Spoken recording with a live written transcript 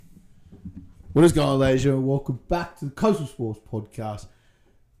What is going on, ladies and gentlemen? Welcome back to the Coastal Sports Podcast.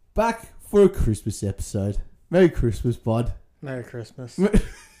 Back for a Christmas episode. Merry Christmas, bud. Merry Christmas.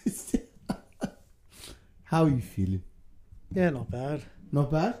 How are you feeling? Yeah, not bad.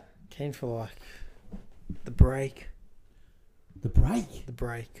 Not bad? Keen for the break. The break? The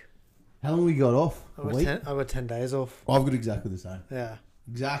break. How long we got off? I've got 10 days off. I've got exactly the same. Yeah.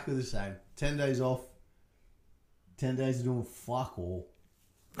 Exactly the same. 10 days off. 10 days of doing fuck all.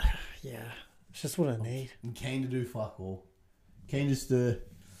 Yeah. It's just what I need. I'm keen to do fuck all. Keen just to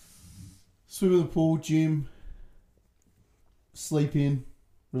swim in the pool, gym, sleep in,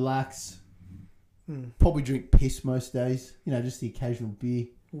 relax. Probably drink piss most days. You know, just the occasional beer.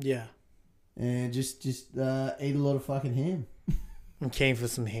 Yeah. And just eat a lot of fucking ham. I'm keen for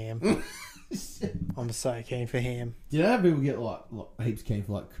some ham. I'm so keen for ham. Do you know how people get like heaps keen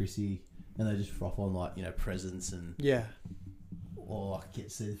for like Chrissy and they just froth on presents and Yeah. or like get to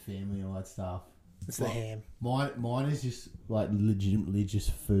see the family and all that stuff. It's the ham. Mine is just like legitimately just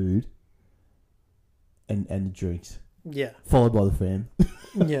food and the drinks. Yeah. Followed by the fam.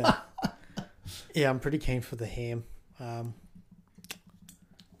 Yeah. Yeah, I'm pretty keen for the ham. It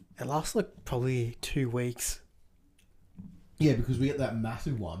lasts probably 2 weeks. Yeah, because we get that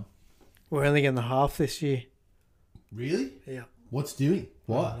massive one. We're only getting the half this year. Really? Yeah. What's doing?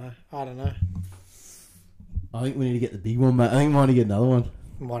 Why? I don't know. I think we need to get the big one, mate. I think we might need to get another one.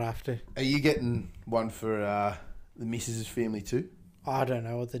 Might have to. Are you getting one for the missus' family too? I don't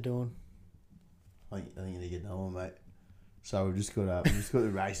know what they're doing. I think you need to get another one, mate. So we've just got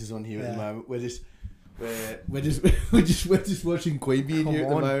the races on here at the moment. We're just watching Queen Bee in here at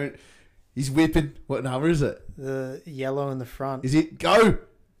the moment. He's whipping. What number is it? The yellow in the front. Is it go?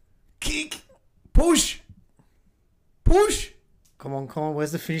 Kick. Push. Come on.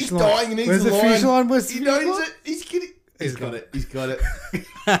 Where's the finish He's line? dying. He needs Where's the the finish line? Where's the He finish knows line? it. He's kidding. He's got it.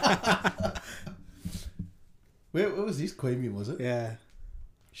 Where was this Queen Bee, was it? Yeah.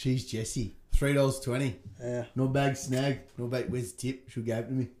 She's Jessie. $3.20. Yeah. No bag snag. No bag. Where's the tip? She'll give it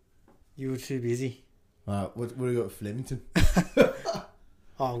to me. You were too busy. What do we got with Flemington?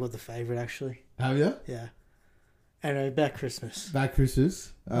 Oh, I've got the favourite actually. Have you? Yeah. Anyway, back Christmas. Back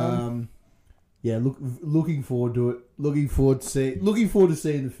Christmas. Yeah, looking forward to it. Looking forward to seeing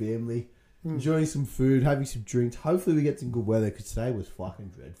the family. Enjoying some food, having some drinks. Hopefully we get some good weather because today was fucking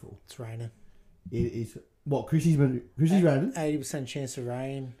dreadful. It's raining. It is. What, Chrissy's raining? 80% chance of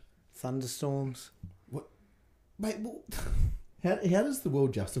rain, thunderstorms. What? Mate, how does the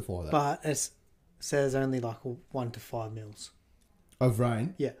world justify that? But it says only 1 to 5 mils. Of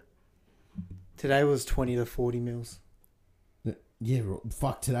rain? Yeah. Today was 20 to 40 mils. Yeah,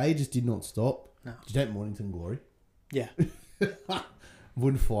 fuck, today just did not stop. No. Did you take Mornington Glory? Yeah.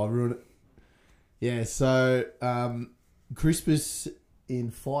 Wouldn't fibre on it. Yeah, so Christmas in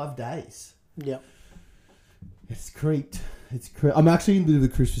 5 days. Yeah. It's creeped. I'm actually into the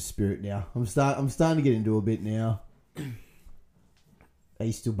Christmas spirit now. I'm starting to get into it a bit now. Are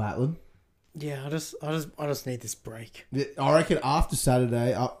you still battling? Yeah, I just need this break. Yeah, I reckon after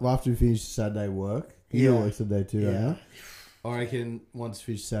Saturday, after we finish Saturday work, you work Saturday too, right now. I reckon once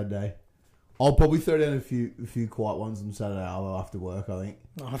finished Saturday, I'll probably throw down a few quiet ones on Saturday after work. I think.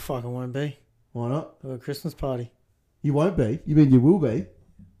 I fucking won't be. Why not? I've got a Christmas party. You won't be. You mean you will be?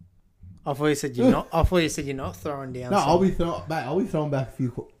 I thought you said you're not. I thought you said you're not throwing down. No, I'll be throwing back a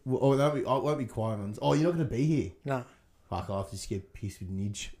few. Oh, I won't be quiet ones. Oh, you're not going to be here. No. Fuck, I'll have to just get pissed with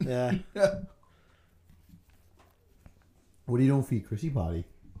Nidge. Yeah. What are you doing for your Chrissy party?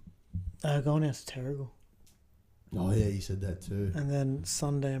 Going out to Terrigal. Oh yeah, you said that too. And then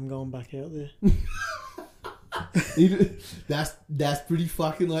Sunday I'm going back out there. That's pretty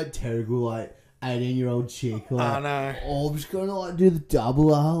fucking terrible, 18-year-old chick. I know. Oh, I'm just gonna do the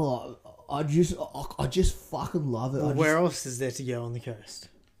double R. I just fucking love it. Well, where else is there to go on the coast?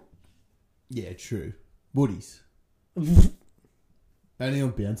 Yeah, true. Woodies. Only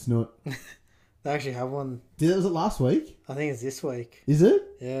on Bounce Not. They actually have one. Was it last week? I think it's this week. Is it?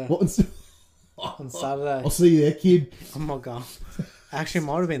 Yeah. What? On Saturday. I'll see you there, kid. I'm not going. Actually, it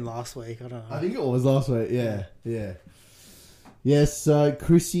might have been last week. I don't know. I think it was last week. Yeah. Yes, so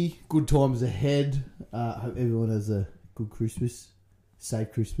Chrissy, good times ahead. Hope everyone has a good Christmas.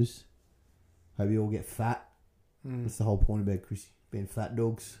 Safe Christmas. Hope you all get fat. That's the whole point about Chrissy, being fat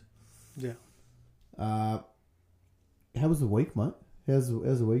dogs. Yeah. How was the week, mate? How's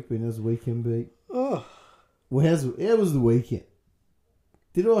the week been? How's the weekend been? Oh. Well, how was the weekend?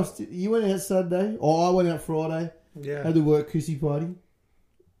 You went out Saturday? Oh, I went out Friday. Yeah. Had the work Chrissy party.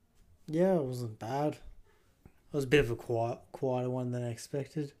 Yeah, it wasn't bad. It was a bit of a quieter one than I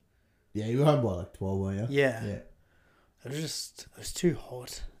expected. Yeah, you were home by 12, weren't you? Yeah. It was too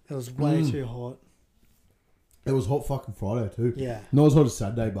hot. It was way too hot. It was hot fucking Friday too. Yeah. Not as hot as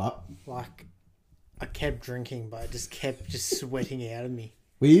Saturday, but Like, I kept drinking, but it just kept sweating out of me.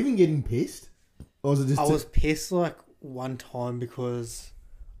 were you even getting pissed? Or was it just... I was pissed like one time because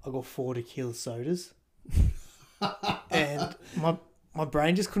I got 4 tequila sodas. And my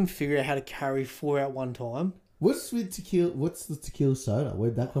brain just couldn't figure out how to carry 4 at one time. What's the tequila soda?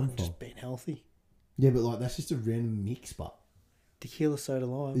 Where'd that come from? Just being healthy. Yeah, but like that's just a random mix, but... Tequila soda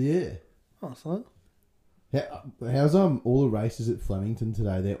lime. Yeah. Oh, so How's all the races at Flemington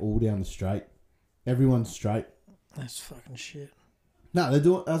today? They're all down the straight. Everyone's straight. that's fucking shit. No, they're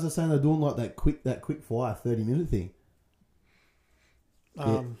doing, as I was saying, they're doing like that quick fire 30-minute thing.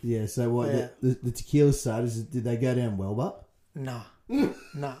 Yeah. So what? Yeah. The tequila sodas, did they go down well, but Nah.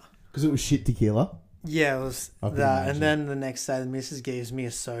 Nah. because it was shit tequila. Yeah, it was I can that. imagine. And then the next day, the missus gives me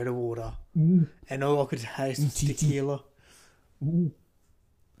a soda water. And all I could taste was tequila.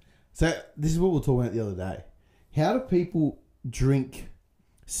 So this is what we were talking about the other day. How do people drink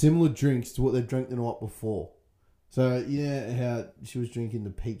similar drinks to what they drank the night before? So you know how she was drinking the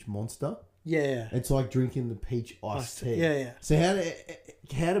peach monster? Yeah. It's like drinking the peach iced tea. Yeah. So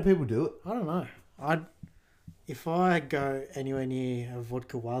how do people do it? I don't know. If I go anywhere near a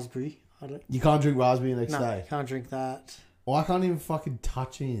vodka raspberry, I don't... You can't drink raspberry the next No, day. can't drink that. I can't even fucking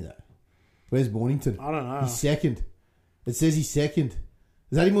touch any of that. Where's Mornington? I don't know. He's second. It says he's second.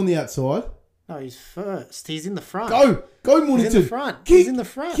 Is that him on the outside? No, he's first. He's in the front. Go Mornington. He's in the front. Kick, He's in the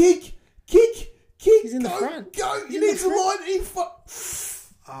front. Kick. He's in the Go, front. Go. He's You in need the to front. line.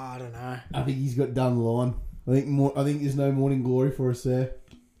 Oh, I don't know. I think he's got done the line. I think there's no morning glory for us there.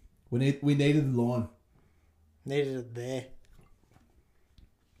 We needed the line. Needed it there.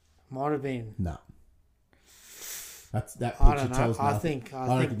 Might have been. No. That I picture don't know. tells I nothing. think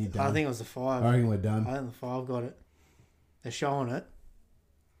you're done. I think it was the 5. I reckon we're done. I think the 5 got it. They're showing it.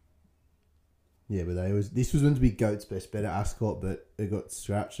 Yeah, but this was meant to be Goat's best bet at Ascot, but it got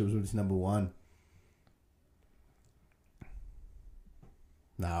scratched. It was its number 1.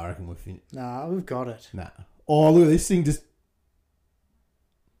 Nah, I reckon we're finished. Nah, we've got it. Nah. Oh, look at this thing just...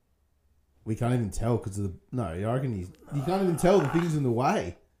 We can't even tell because of the... No, I reckon you can't even tell the thing's in the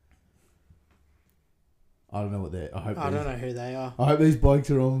way. I don't know what they're... I don't know who they are. I hope these blokes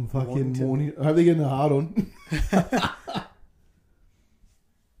are on fucking morning... I hope they're getting a hard on.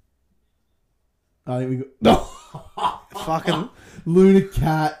 I think we got... No! Fucking... Luna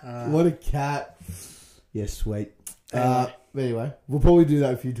cat. What a cat. Yeah, sweet. Anyway. But anyway, we'll probably do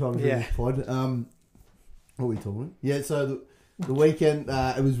that a few times in Yeah. this pod. What are we talking about? Yeah, so the weekend,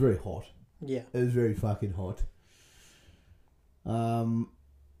 it was very hot. Yeah. It was very fucking hot. Are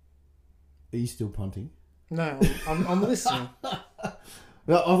you still punting? No, I'm listening.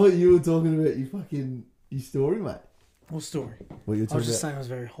 No, I thought you were talking about your story, mate. What story? What you were I talking was just about? saying it was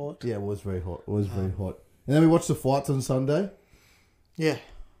very hot. Yeah, it was very hot. It was very hot. And then we watched the fights on Sunday. Yeah.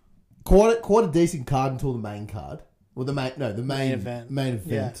 Quite a decent card until the main card. Well, the main event. Main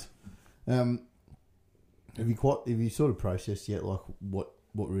event. Have you sort of processed yet, like what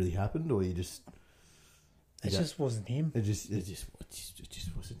really happened, or you just? It just wasn't him. It just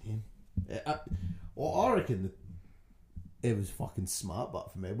wasn't him. I reckon that it was fucking smart,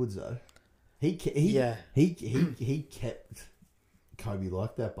 but from Edwards though, he kept Kobe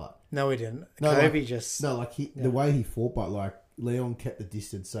like that, but No, he didn't. No, Kobe like- just... no, like the way he fought, but like Leon kept the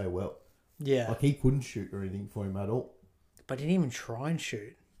distance so well, Yeah. like he couldn't shoot or anything for him at all. But he didn't even try and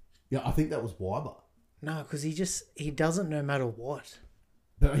shoot. Yeah, I think that was why, but No, because he doesn't no matter what.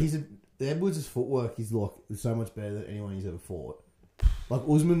 no, Edwards' footwork is like so much better than anyone he's ever fought. Like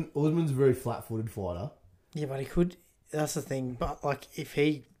Usman's a very flat-footed fighter. Yeah, but he could... That's the thing. But, like, if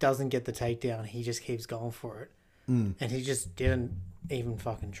he doesn't get the takedown, he just keeps going for it. And he just didn't even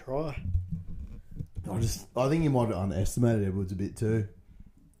fucking try. I think you might have underestimated Edwards a bit too.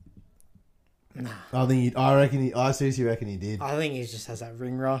 Nah. I seriously reckon he did. I think he just has that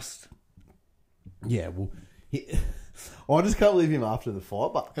ring rust. Yeah, well, I just can't leave him after the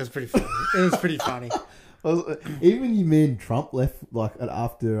fight, but It was pretty funny. It was pretty funny. even your man Trump left like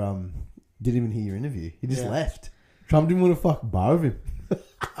after didn't even hear your interview. He just left. Trump didn't want to fucking bar of him.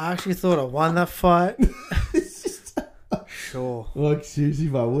 I actually thought I won that fight. Sure. Like seriously,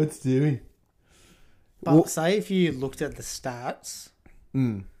 mate, what's doing? But say if you looked at the stats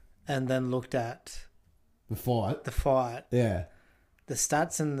Mm. and then looked at The fight. the fight, Yeah. the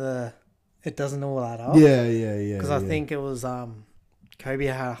stats and it doesn't all add up. Yeah. Because I think it was Kobe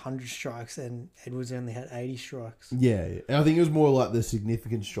had 100 strikes and Edwards only had 80 strikes. Yeah. I think it was more like the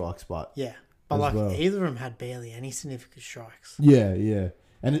significant strikes, but Yeah. But As like well. either of them had barely any significant strikes. yeah.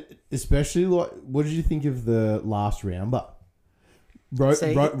 And especially like, what did you think of the last round? But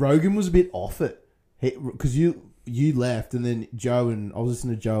Rogan was a bit off it because you left, and then Joe and I was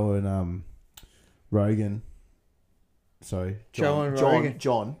listening to Joe and Rogan. Sorry, John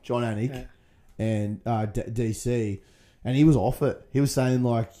Anik, Yeah. and DC, and he was off it. He was saying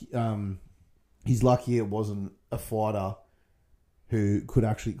like he's lucky it wasn't a fighter who could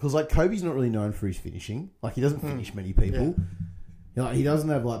actually, because like Kobe's not really known for his finishing. Like he doesn't finish many people. Yeah. You know, he doesn't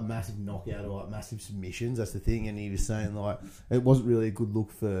have like massive knockout or like massive submissions. That's the thing. And he was saying like it wasn't really a good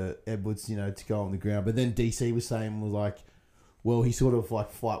look for Edwards, you know, to go on the ground. But then DC was saying was like, well, he sort of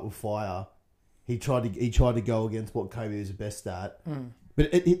like fight with fire. He tried to go against what Kobe was the best at.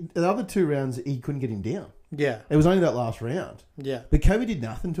 But the other 2 rounds he couldn't get him down. Yeah. It was only that last round. Yeah. But Kobe did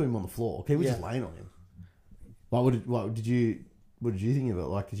nothing to him on the floor. Kobe was just laying on him. Like, what did you think of it?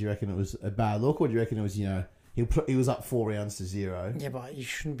 Like, did you reckon it was a bad look, or do you reckon it was, you know, he was up 4 rounds to 0? Yeah, but you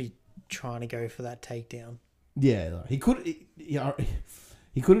shouldn't be trying to go for that takedown. Yeah, like, he could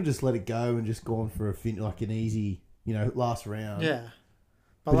have just let it go and just gone for like an easy, you know, last round. Yeah,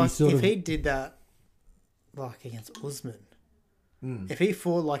 but like if he did that, like against Usman, if he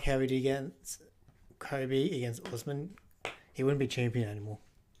fought like how he did against Kobe against Usman, he wouldn't be champion anymore.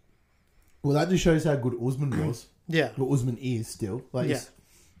 Well, that just shows how good Usman was. Yeah, what Usman is still. Like, yeah,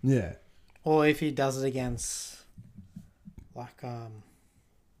 yeah. Or if he does it against, like,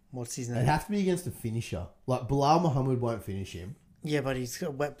 what's his name? It'd have to be against a finisher. Like, Bilal Muhammad won't finish him. Yeah, but he's got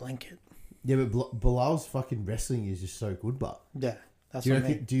a wet blanket. Yeah, but Bilal's fucking wrestling is just so good, but... Yeah, that's do you what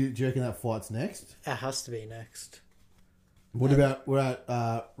reckon, I mean. do you reckon that fight's next? It has to be next. What about... We're at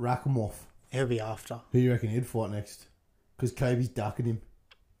Rakhimov. He'll be after. Who do you reckon he'd fight next? Because Kobe's ducking him.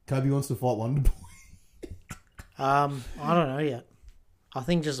 Kobe wants to fight Wonderboy. I don't know yet. I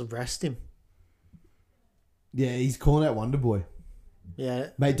think just rest him. Yeah, he's calling out Wonderboy. Yeah.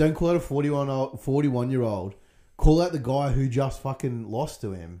 Mate, don't call out a 41-year-old. Call out the guy who just fucking lost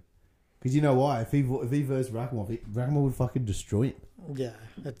to him. Because you know why? If he versed Rakhimov, Rakhimov would fucking destroy him. Yeah,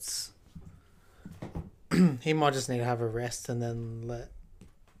 it's... he might just need to have a rest and then let...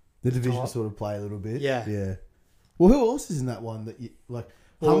 The division sort of play a little bit. Yeah. Yeah. Well, who else is in that one that you... Like,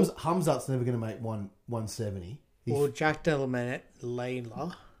 Well, Hamzat's never going to make 170. Well, Jack Delaminette,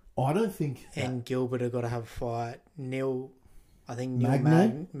 Layla, I don't think... and Gilbert have got to have a fight. Neil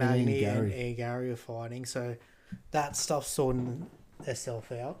Magny and Gary are fighting, so that stuff's sorting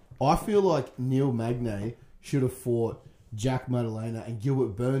itself out. I feel like Neil Magny should have fought Jack Maddalena, and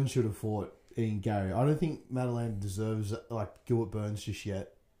Gilbert Burns should have fought Ian Gary. I don't think Maddalena deserves like Gilbert Burns just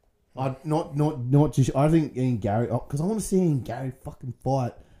yet. I think Ian Gary, because I want to see Ian Gary fucking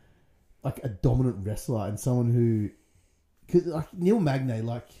fight like a dominant wrestler and someone who, because like Neil Magny,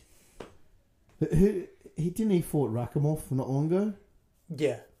 like he fought Rakhimov not long ago,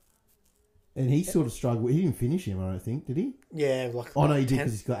 Yeah. and he sort of struggled. He didn't finish him, I don't think, did he? Yeah, like... Oh no, he did,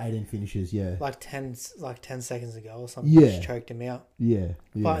 because he's got 18 finishes. Yeah, Like 10 seconds ago or something. Yeah. Just choked him out. yeah.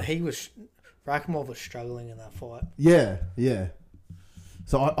 But Rakhimov was struggling in that fight. Yeah.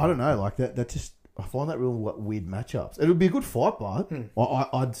 So I don't know, like that just I find that real weird matchups. It would be a good fight, but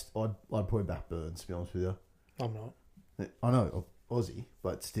I'd probably back Burns, to be honest with you. I'm not. I know Aussie,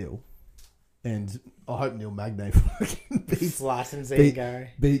 but still. And I hope Neil Magny fucking Flattens Ian Gary.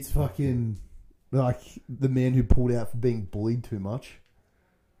 beats fucking like the man who pulled out for being bullied too much.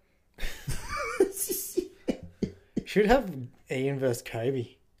 Should have Ian versus Kobe.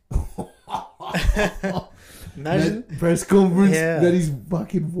 Imagine that press conference Yeah. that his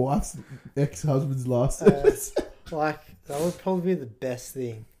fucking wife's ex-husband's last. like that would probably be the best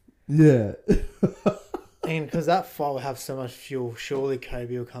thing. Yeah. And because that fight will have so much fuel, surely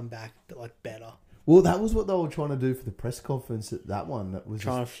Kobe will come back like better. Well, that was what they were trying to do for the press conference at that one. That was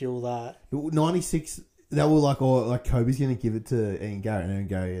Trying to fuel that. 96. They were like, oh, like Kobe's going to give it to Ian Gary, and Ian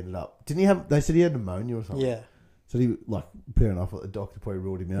Gary ended up. Didn't he have? They said he had pneumonia or something. Yeah. So he like fair enough. Like, the doctor probably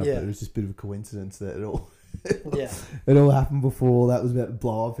ruled him out, Yeah. but it was just a bit of a coincidence that it all. Yeah. It all happened before all that was about to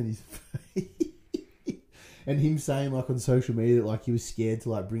blow up in his face. And him saying like on social media that like he was scared to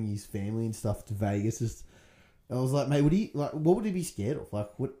like bring his family and stuff to Vegas. Just, I was like, mate, what would he be scared of?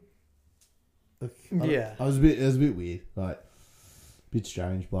 Like what? Like, Yeah. It was a bit weird, like a bit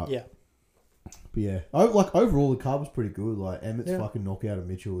strange, but Yeah. yeah. Like overall the card was pretty good. Like Emmett's Yeah. fucking knockout of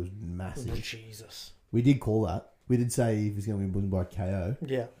Mitchell was massive. Oh, Jesus. We did call that. We did say he was going to win by KO.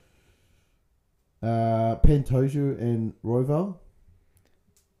 Yeah. Pantoja and Royval.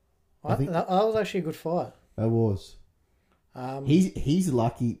 I think that was actually a good fight. that was. He's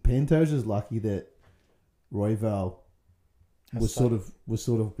lucky. Pantoja's lucky that Royval was sort of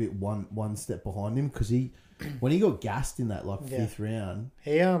a bit one step behind him, because when he got gassed in that like fifth round,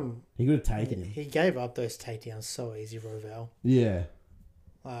 He he could have taken him. He gave up those takedowns so easy, Roval. Yeah,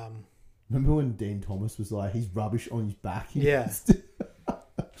 Remember when Dean Thomas was like, he's rubbish on his back? Yeah.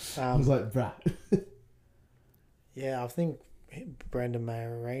 I was like, bruh. Yeah, I think Brendan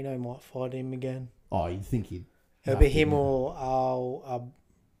Moreno might fight him again. Oh, you'd think he'd... It'll be him or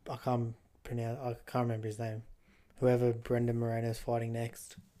I can't remember his name. Whoever Brendan Moreno's fighting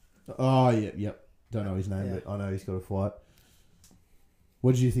next. Oh, yep. Don't know his name, but I know he's got a fight.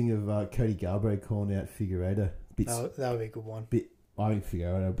 What did you think of Cody Galbraith calling out Figueiredo? That would be a good one. I think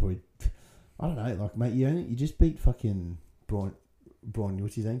Figueiredo probably... I don't know, like, mate, you just beat fucking Brian,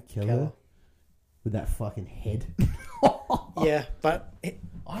 what's his name? Keller? With that fucking head. Yeah, but...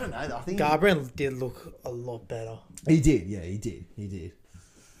 I don't know, I think... Galbraith did look a lot better. He did, yeah, he did.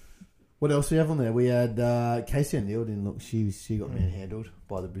 What else do we have on there? We had Casey O'Neill didn't look... She got manhandled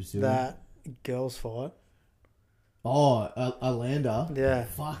by the Brazilian. That girls fight. Oh, Alanda. Yeah.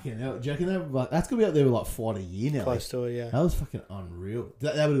 Fucking hell. Do you reckon that's going to be up there with like fight a year now? Close to it, yeah. That was fucking unreal.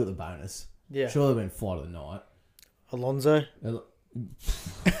 That would have got the bonus. Yeah. Sure, that would have been fight of the night. Alonso.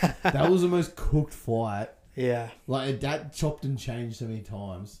 That was the most cooked fight. Yeah. Like, that chopped and changed so many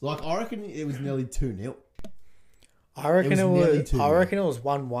times. Like, I reckon it was nearly 2-0. I reckon it was 2-0. I reckon it was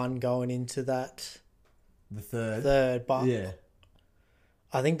 1-1 going into that The third. but Yeah.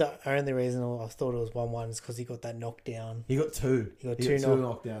 I think the only reason I thought it was 1-1 is because he got that knockdown. He got two. He got two two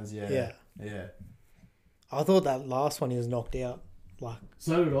knockdowns, yeah. Yeah. I thought that last one he was knocked out. Like,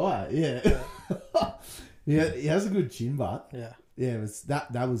 so did I, yeah. Yeah, he has a good chin butt. yeah. Yeah, it was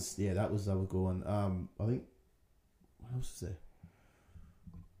that was a good one. I think what else is there?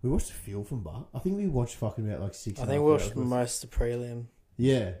 We watched a few from Butt. I think we watched fucking about like 6. I think we watched most of the prelim.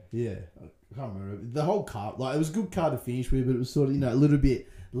 Yeah. I can't remember the whole card. Like, it was a good card to finish with, but it was sort of, a little bit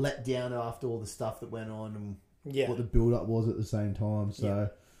let down after all the stuff that went on and what the build up was at the same time.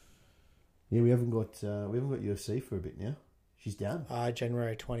 So we haven't got UFC for a bit now. She's down.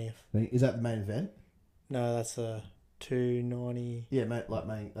 January 20th. Is that the main event? No, that's a 290. Yeah, mate. Like,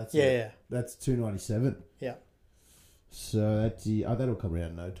 mate. That's that's 297. Yeah. So that's that'll come around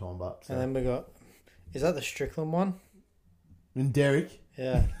in no time, but and then we got. Is that the Strickland one? And Derek.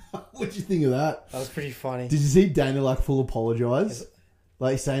 Yeah. What'd you think of that? That was pretty funny. Did you see Dana like full apologise?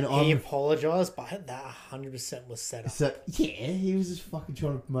 Like saying he apologised, but that 100% was set up. So he was just fucking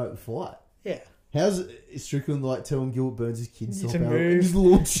trying to promote the fight. Yeah. How's Strickland like telling Gilbert Burns' kid to stop out move? and just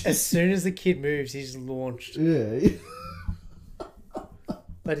launch? As soon as the kid moves, he's launched. Yeah.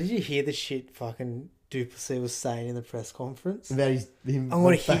 But did you hear the shit fucking Duplessis was saying in the press conference? About him. I'm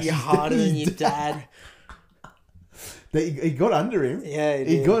gonna hit you harder than your dad. He got under him. Yeah,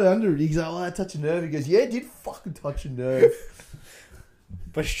 he got under him. He's like, "Oh, that touch a nerve." He goes, "Yeah, it did fucking touch a nerve."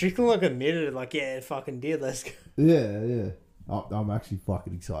 But Strickland like admitted it, like, yeah, it fucking did. Let's go. Yeah. I'm actually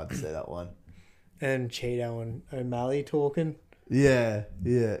fucking excited to see that one. And Cheeto and O'Malley talking. Yeah.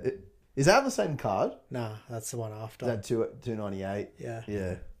 Is that on the same card? Nah, that's the one after. Is that 298?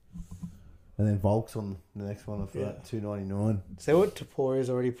 Yeah. And then Volk's on the next one for that 299. So what Tapori's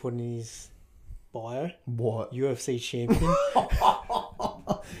already put in his bio? What? UFC champion.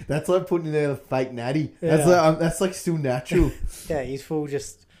 That's like putting in there a fake natty. Yeah. That's like still natural. Yeah, he's full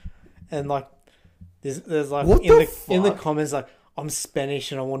just and like there's like what in the comments like, I'm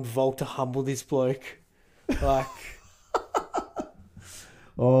Spanish and I want Volk to humble this bloke. Like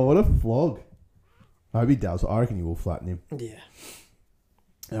oh, what a flog. I hope he does. I reckon he will flatten him. Yeah.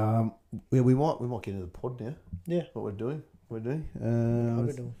 We might get into the pod now. Yeah. What we're doing.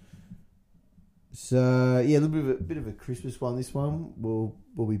 So yeah, a little bit of a Christmas one. This one we'll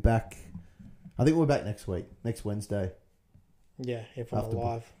be back. I think we'll be back next week, next Wednesday. Yeah, if I'm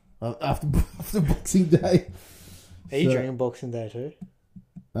alive. After Boxing Day. Are you drinking Boxing Day too?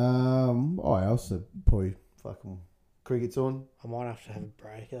 I also probably fucking cricket's on. I might have to have a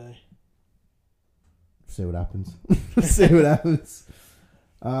break though. See what happens. See what happens.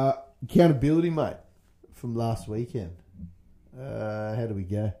 Accountability, mate, from last weekend. How do we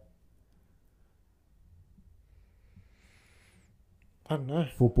go? I don't know.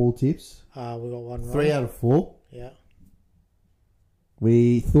 Football tips. We got one right. 3 out of 4. Yeah.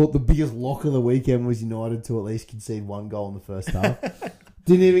 We thought the biggest lock of the weekend was United to at least concede 1 goal in the first half.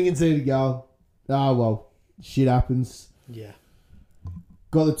 Didn't even concede a goal. Ah, well, shit happens. Yeah.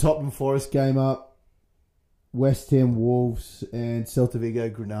 Got the Tottenham Forest game up. West Ham Wolves and Celta Vigo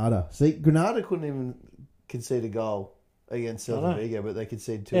Granada. See, Granada couldn't even concede a goal against Celta Vigo, but they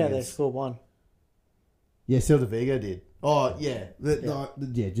conceded 2 Yeah, against... they scored 1. Yeah, Celta Vigo did. Oh, yeah.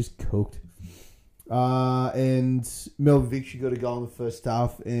 Just cooked. And Melvin Victory got a goal in the first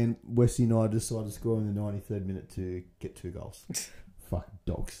half, and West United decided to score in the 93rd minute to get 2 goals. Fucking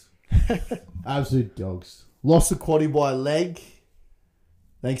dogs. Absolute dogs. Lost the quaddie by a leg.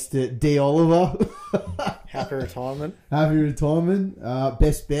 Thanks to D. Oliver. Happy retirement. Happy retirement.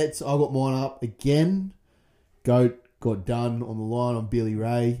 Best bets. I got mine up again. Goat got done on the line on Billy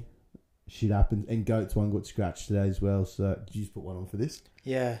Ray. Shit happened. And Goat's one got scratched today as well. So, did you just put one on for this?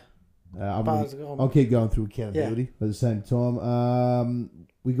 Yeah. I'll keep going through accountability at the same time.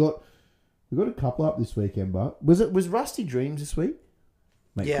 We got a couple up this weekend, but was Rusty Dreams this week?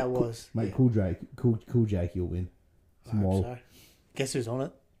 Mate, yeah, it was. Mate, yeah. Cool Jake, you'll win. I hope so. Guess who's on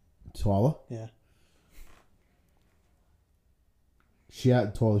it? Tyler. Yeah. Shout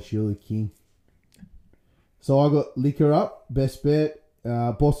out Tyler Shearer, king. So I got Liquor up, best bet.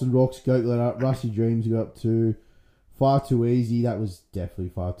 Boston Rocks, Goat got up. Rusty Dreams got up to Far Too Easy. That was definitely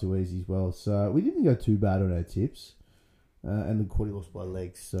far too easy as well. So we didn't go too bad on our tips. And the quaddy lost by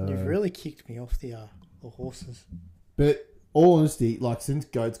legs. So You've really kicked me off the horses. But all honesty, like since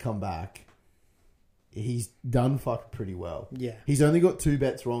Goat's come back, he's done fucking pretty well. Yeah. He's only got 2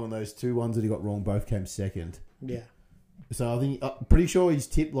 bets wrong, and those 2 ones that he got wrong both came second. Yeah. So I think I'm pretty sure he's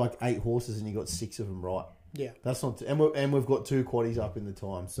tipped like 8 horses and he got 6 of them right. Yeah. That's not, and we've got 2 quaddies up in the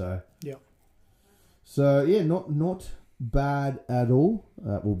time. So yeah. So yeah, not bad at all.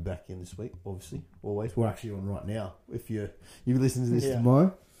 We'll be back in this week, obviously. Always, we're actually on right now. If you listen to this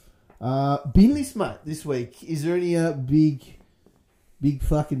tomorrow, bin list, mate. This week, is there any big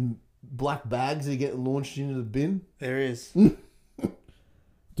fucking black bags that are getting launched into the bin? There is.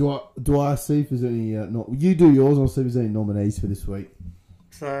 Do I see if there's any? Not you do yours. I'll see if there's any nominees for this week.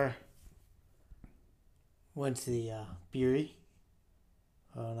 So, went to the Bury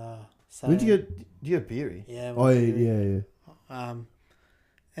on Saturday. When did you go? Did you go Beery? Yeah. Oh yeah.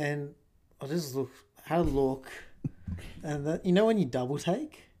 And I just had a look, and you know when you double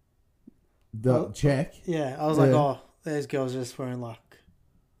take. Check. Yeah, I was like, oh, those girls are just wearing like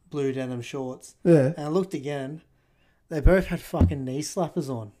blue denim shorts. Yeah. And I looked again. They both had fucking knee slappers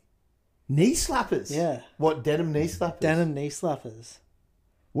on. Knee slappers? Yeah. What, denim knee slappers? Denim knee slappers.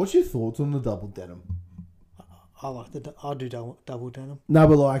 What's your thoughts on the double denim? I'll do double denim. No,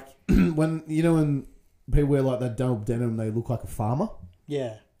 but like, when people wear like that double denim, they look like a farmer.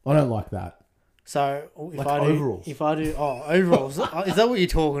 Yeah. I don't like that. So, overalls. If I do, overalls. Is that what you're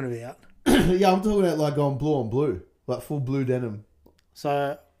talking about? Yeah, I'm talking about like going blue on blue. Like full blue denim.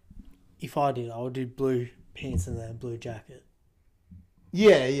 So, if I did, I would do blue pants and then blue jacket.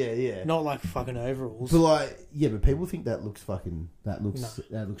 Yeah. Not like fucking overalls. But like, yeah, but people think that looks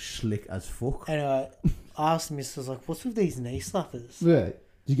slick as fuck. Anyway, I asked the missus, like, what's with these knee slappers? Yeah. Did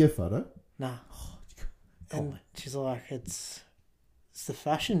you get a photo? Nah. And she's like, it's the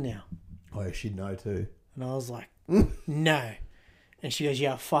fashion now. Oh, yeah, she'd know too. And I was like, no. And she goes,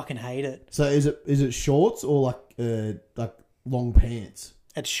 yeah, I fucking hate it. So is it shorts or like long pants?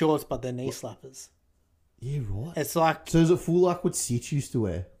 It's shorts, but they're knee slappers. Yeah, right. It's like... So is it full like what Sitch used to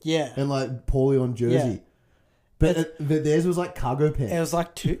wear? Yeah. And like Paulie on jersey? Yeah. But theirs was like cargo pants. It was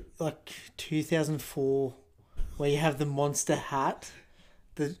like 2004 where you have the monster hat.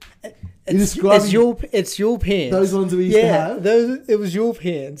 It's your pants. Those ones we used to have? It was your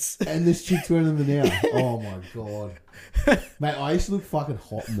pants. And this chick's wearing them now. Oh my God. Mate, I used to look fucking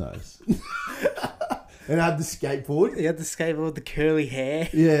hot in those. And I had the skateboard. You had the skateboard, the curly hair.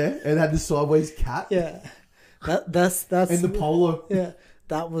 Yeah, and had the sideways cat. Yeah. That's and the polo. Yeah.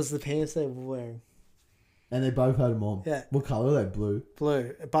 That was the pants they were wearing. And they both had them on. Yeah. What colour are they? Blue?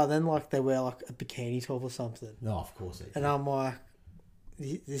 Blue. But then like they wear like a bikini top or something. No, of course they do. And I'm like,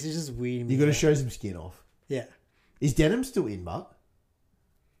 this is just weird. You got to show some skin off. Yeah. Is denim still in, but?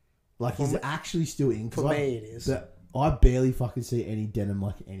 Like, is it actually still in? For me, it is. I barely fucking see any denim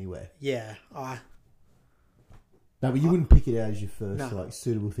like anywhere. Yeah. No, but you wouldn't pick it out as your first like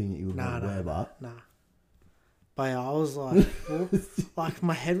suitable thing that you would want to wear, but. Nah. But yeah, I was like, like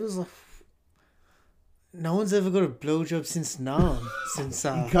my head was like, no one's ever got a blowjob since Nam. Since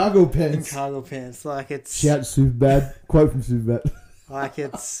in cargo pants. In cargo pants, like it's. Shout Superbad. Quote from Superbad. Like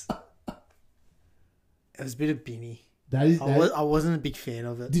it was a bit of binny. I wasn't a big fan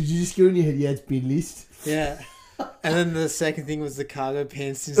of it. Did you just go in your head? Yeah, it's bin list. Yeah. And then the second thing was the cargo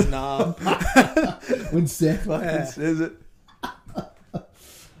pants since Nam. When Seth fucking says it.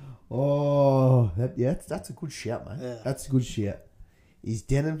 Oh, that's a good shout, mate. Yeah. That's a good shout. Is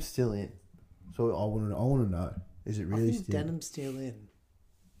denim still in? So I want to know. Is it really still? Denim's still in.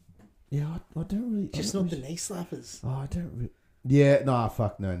 Yeah, I don't really. Just not the knee slappers. Oh, I don't really. Yeah, no,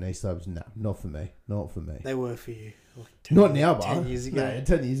 fuck no, knee slappers. No, not for me. Not for me. They were for you. Like not now, but 10 years ago. No,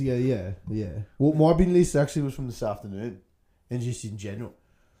 10 years ago, yeah. Well, my bin list actually was from this afternoon, and just in general.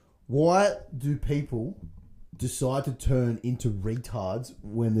 Why do people decide to turn into retards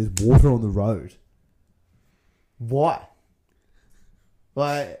when there's water on the road? Why?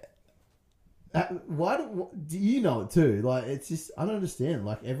 Like, why do you know it too? Like, it's just, I don't understand.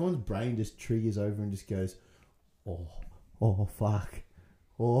 Like, everyone's brain just triggers over and just goes, oh, fuck.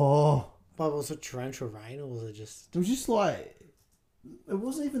 Oh. But was it torrential rain or was it just... It was just like, it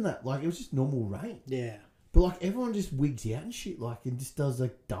wasn't even that, like, it was just normal rain. Yeah. But, like, everyone just wigs out and shit, like, and just does,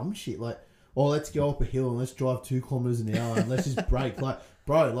 like, dumb shit. Like, oh, let's go up a hill and let's drive 2 kilometres an hour and let's just brake. Like,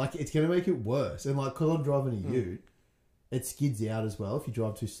 bro, like, it's going to make it worse. And, like, because I'm driving a ute, it skids out as well if you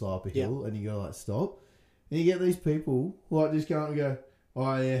drive too slow up a hill and you go, like, stop. And you get these people, like, just go and go,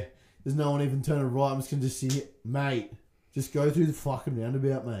 oh, yeah, there's no one even turning right. I'm just going to just sit here. Mate, just go through the fucking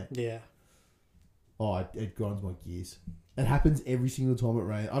roundabout, mate. Yeah. Oh, it grinds my gears. It happens every single time it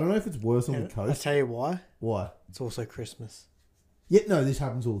rains. I don't know if it's worse on the I'll coast. tell you why. Why? It's also Christmas. Yeah, no, this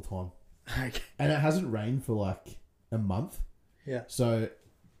happens all the time. Okay. And it hasn't rained for like a month. Yeah. So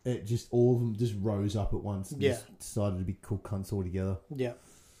it just, all of them just rose up at once and Yeah. just decided to be cool cunts all together. Yeah.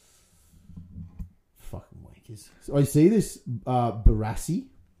 Fucking wankers. So I see this Barassi.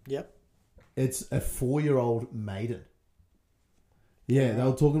 Yep. It's a 4-year-old maiden. Yeah, they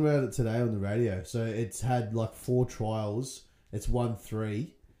were talking about it today on the radio. So it's had like 4 trials. It's won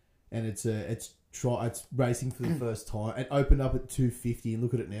 3, and it's racing for the first time. It opened up at 250, and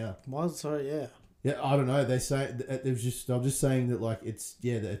look at it now. Why is it so? Yeah. Yeah, I don't know. They say it was just. I'm just saying that like it's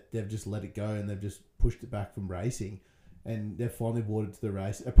that they've just let it go and they've just pushed it back from racing, and they've finally brought it to the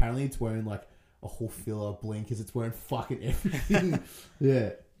race. Apparently, it's wearing like a whole filler blinkers. It's wearing fucking everything.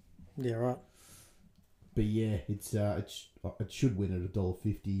 Yeah. Yeah. Right. But yeah, it should win at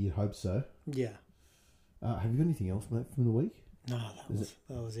 $1.50. You hope so. Yeah. Have you got anything else, mate, from the week? No,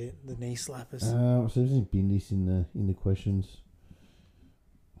 that was it. The knee slappers. So there's any bin list in the questions.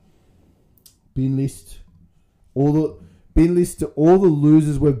 Bin list. All the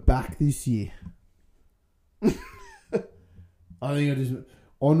losers were back this year. I think I just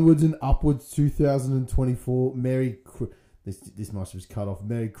onwards and upwards 2024. This must have cut off.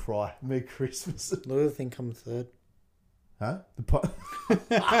 Merry Christmas. Look at the thing coming third. Huh?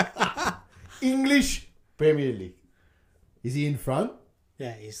 English Premier League. Is he in front?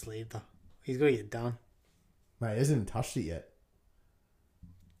 Yeah, he's lead though. He's got to get done. Mate, he hasn't even touched it yet.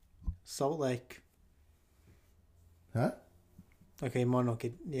 Salt Lake. Huh? Okay, he might not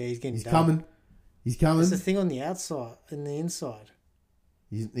get... Yeah, he's getting He's done. coming. He's coming. There's the thing on the outside, in the inside.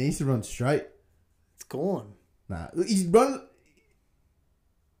 He needs to run straight. It's gone. Nah, he's run.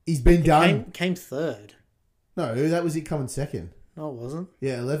 He's been done. Came third. No, that was it coming second. No, it wasn't.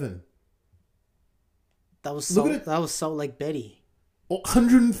 Yeah, 11. That was Look Salt, at it. that was Salt Lake Betty.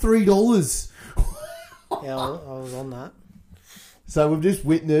 $103. Yeah, I was on that. So we've just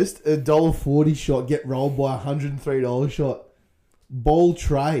witnessed a $1.40 shot get rolled by a $103 shot. Bowl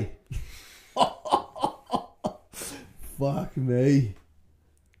tray. Fuck me.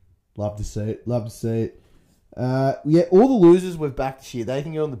 Love to see it. Love to see it. Yeah, all the losers we're back this year. They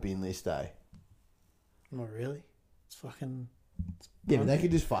can go on the bin list, eh? Not really. It's fucking... Yeah, but they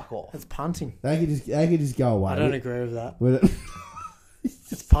could just fuck off. It's punting. They could just go away. I don't agree with that. With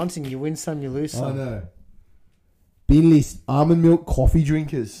It's punting. You win some, you lose I some. know. Bin list. Almond milk coffee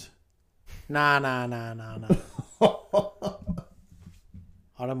drinkers. Nah. I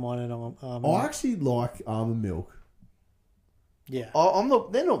don't mind it on... I actually like almond milk. yeah. I'm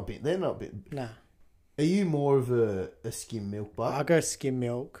not. They're not bin. They're not bin. Nah. Are you more of a skim milk butt? I go skim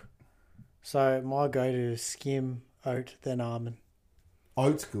milk. So my go-to is skim, oat, then almond.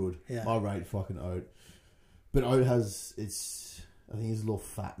 Oat's good. Yeah. I rate fucking oat. But oat has I think there's a little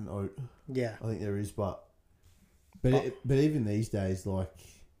fat in oat. Yeah. I think there is, but even these days, like,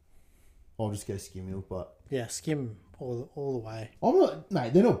 I'll just go skim milk. But Yeah, skim all the way. I'm not.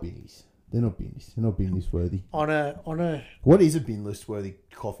 Mate, they're not binnies. They're not bin list worthy. On a What is a bin list worthy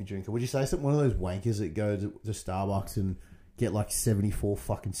coffee drinker? Would you say something one of those wankers that go to Starbucks and get like 74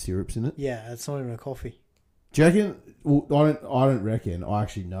 fucking syrups in it? yeah, it's not even a coffee. Do you reckon? Well, I don't reckon. I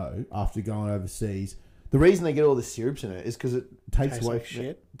actually know after going overseas, the reason they get all the syrups in it is because it takes Tastes away like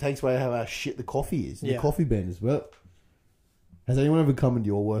shit. takes away how shit the coffee is. And Yeah. the coffee bean as well. Has anyone ever come into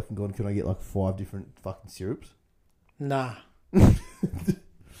your work and gone, "Can I get like 5 different fucking syrups?" Nah.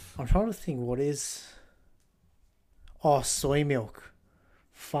 I'm trying to think what is... Oh, soy milk.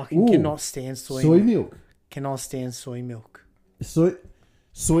 Fucking Ooh, cannot stand soy Soy milk. milk. Cannot stand soy milk. Soy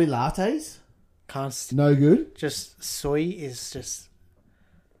lattes. Can't... No good. Just... Soy is just...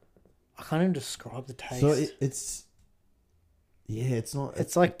 I can't even describe the taste. So it's. Yeah, it's not.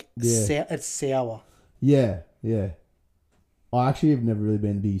 It's like... Yeah. It's sour. Yeah. I actually have never really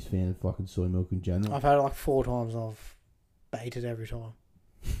been the biggest fan of fucking soy milk in general. I've had it like 4 times and I've baited every time.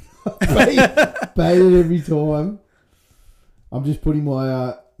 Baited every time. I'm just putting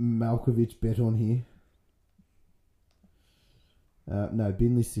my Malkovich bet on here. No,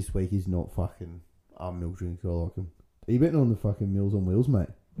 bin list this week is not fucking milk drinker. I like him. Are you betting on the fucking Meals on Wheels, mate?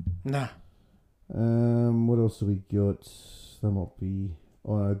 Nah. What else have we got? That might be...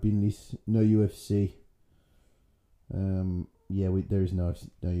 Oh, no, bin list. No UFC. Yeah, there is no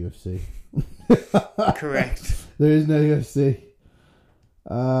UFC. Correct. There is no UFC.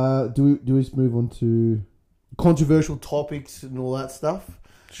 Do we just move on to controversial topics and all that stuff?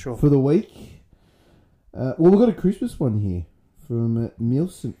 Sure. For the week. Well, we've got a Christmas one here from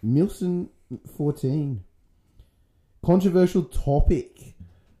Milson 14. Controversial topic.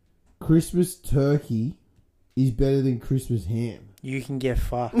 Christmas turkey is better than Christmas ham. You can get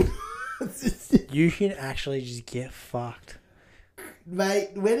fucked. You can actually just get fucked.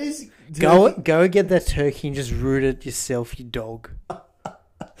 Mate, when is... Go and get that turkey and just root it yourself, you dog.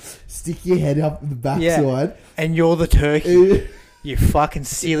 Stick your head up the backside. And you're the turkey. You fucking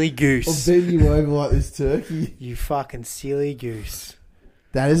silly goose. I'll bend you over like this turkey. You fucking silly goose.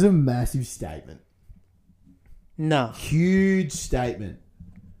 That is a massive statement. No. Huge statement.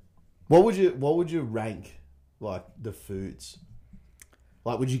 What would you rank, like, the foods?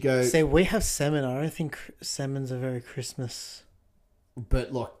 Like, would you go... See, we have salmon. I don't think salmon's a very Christmas...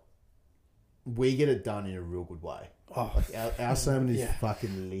 But, like, we get it done in a real good way. Oh, like our salmon is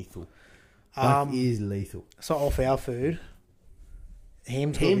fucking lethal. Is lethal. So off our food,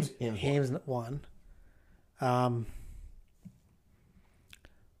 ham's one.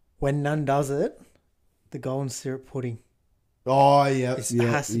 When none does it, the golden syrup pudding. Oh yeah, It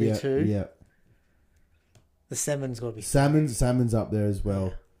has to be two. Yeah, The salmon's got to be salmon's up there as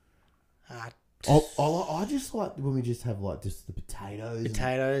well. Ah, I just like when we just have like just the potatoes.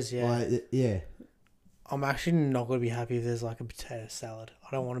 potatoes, yeah. Like, yeah. I'm actually not going to be happy if there's like a potato salad.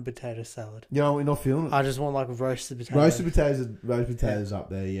 I don't want a potato salad. You know, we're not feeling it. I just want like roasted potatoes. Roasted potatoes up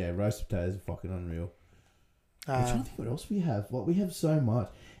there. Yeah, roasted potatoes are fucking unreal. I'm trying to think what else we have. Like we have so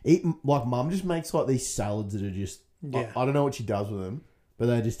much. Like Mum just makes like these salads that are just. Yeah. I don't know what she does with them, but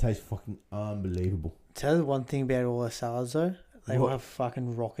they just taste fucking unbelievable. Tell you one thing about all the salads though, they all have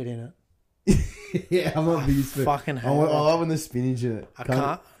fucking rocket in it. Yeah, I'm not the biggest fan. Fucking hate I rocket. love when there's spinach in it.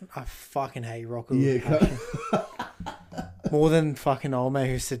 I fucking hate rocket. Yeah, more than fucking old mate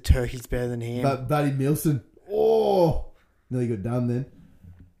who said turkey's better than ham. But Buddy Milson. Oh, nearly got done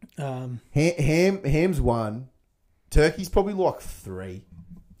then. Ham's one. Turkey's probably like 3.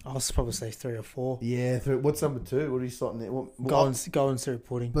 I'll probably say 3 or 4. Yeah, 3. What's number 2? What are you starting there? Golden syrup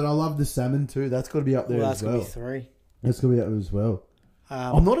pudding. But I love the salmon too. That's got to be up there as well. That's gonna be 3. That's got to be up there as well.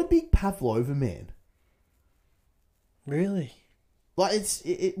 I'm not a big pavlova man. Really? Like it's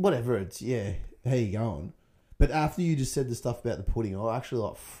whatever. It's how you going? But after you just said the stuff about the pudding, I actually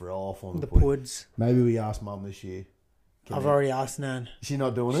like throw off on the pudding. Puds. Maybe we ask Mum this year. I've already asked Nan. She's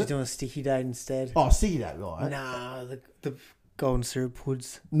not doing it? She's doing a sticky date instead. Oh, sticky date, right? Nah, the golden syrup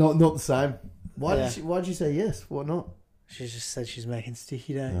puds. Not the same. Why'd you say yes? Why not? She just said she's making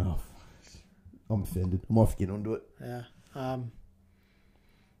sticky date. Oh, I'm offended. I might have to get onto it. Yeah.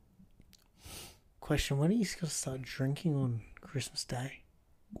 Question: when are you going to start drinking on Christmas Day?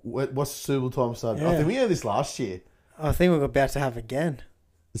 What's the suitable time to start? Yeah. I think we had this last year. I think we're about to have again.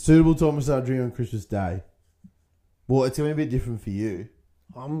 The suitable time to start drinking on Christmas Day. Well, it's going to be a bit different for you.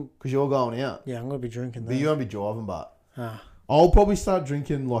 Because you're going out. Yeah, I'm going to be drinking But you won't be driving, but... Ah. I'll probably start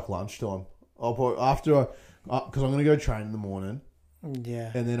drinking like lunchtime. I'll probably... Because I'm going to go train in the morning.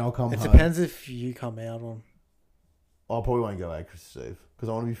 Yeah. And then I'll come home. It depends if you come out on... I probably won't go out Christmas Eve. Because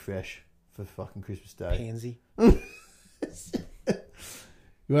I want to be fresh for fucking Christmas Day. Pansy.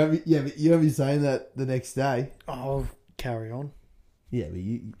 You won't be saying that the next day. I'll carry on. Yeah, but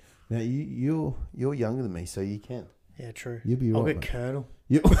you're younger than me, so you can. Yeah, true. You'll be right. I'll get mate. Colonel.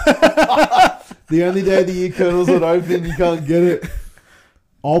 The only day of the year Colonel's not open, you can't get it.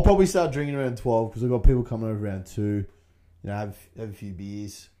 I'll probably start drinking around 12 because I've got people coming over around 2. You know, have a few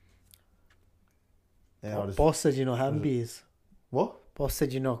beers. And Boss said you're not having beers. What? Boss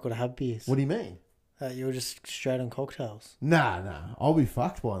said you're not going to have beers. What do you mean? You're just straight on cocktails. Nah. I'll be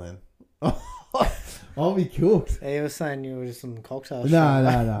fucked by then. I'll be cooked. Yeah, you were saying you were just on cocktails.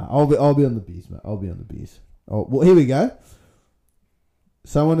 No. I'll be on the beers, mate. I'll be on the beers. Oh, well, here we go.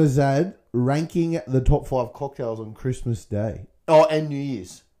 Someone has had ranking the top 5 cocktails on Christmas Day. Oh, and New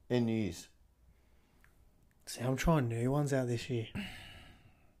Year's. See, I'm trying new ones out this year.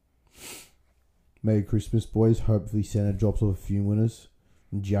 Merry Christmas, boys. Hopefully Santa drops off a few winners.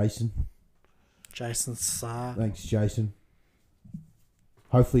 And Jason. Jason Saar. Thanks, Jason.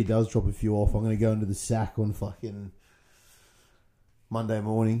 Hopefully he does drop a few off. I'm going to go into the sack on fucking Monday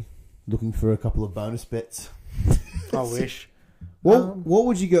morning looking for a couple of bonus bets. I wish. What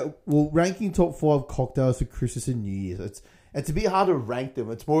would you go? Well, ranking top 5 cocktails for Christmas and New Year's. It's a bit hard to rank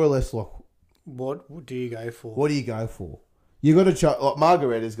them. It's more or less like, What do you go for? what do you go for? You got to try. Like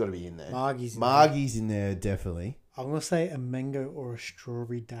Margarita's got to be in there. Margie's in there definitely. I'm gonna say a mango or a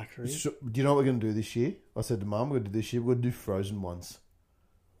strawberry daiquiri. Do you know what we're gonna do this year? I said to Mum, we're gonna do this year. We're gonna do frozen ones.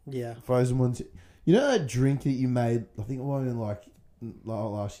 Yeah, Frozen ones. You know that drink that you made? I think it might have been like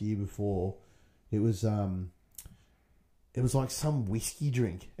last year before. It was like some whiskey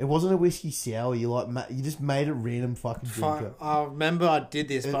drink. It wasn't a whiskey sour. You just made a random fucking drink. I remember I did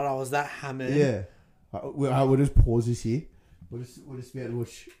this, but I was that hammered. Yeah. We'll just pause this here. We'll just be able to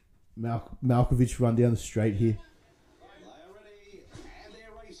watch Malkovich run down the straight here. They're ready, and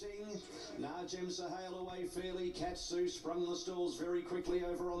they're racing. Najem Sahale away fairly. Katsu sprung the stalls very quickly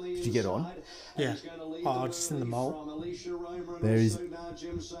over on the inside. Did you get on? Yeah. Just in the mole. From Alicia Roma and there is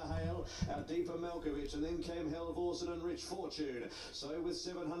Najem Sahale, Deepa Malkovich, and then came Helvorsen and Rich Fortune. So with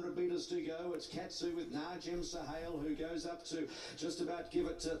 700 metres to go, it's Katsu with Najem Sahale who goes up to just about give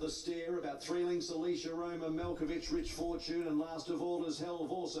it to the stare. About 3 lengths Alicia Roma, Malkovich, Rich Fortune, and last of all is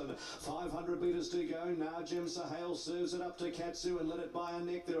Helvorsen. 500 metres to go. Najem Sahale serves it up to Katsu and let it by a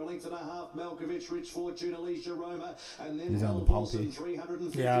neck. They're a length and a half. Malkovich, Rich Fortune, Alicia Roma, and then Helvorsen.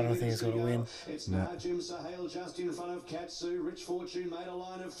 350 yeah, I don't think he's going to win. It's Najem Sahale just in front of Katsu. Rich Fortune made a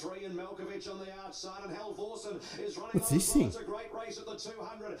line of 3 and Malkovich on the outside, and Helvorsen is running. What's this thing? It's a great race at the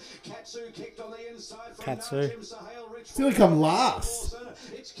 200. Katsu kicked on the inside from Katsu. Najem Sahale. Rich It's gonna come last.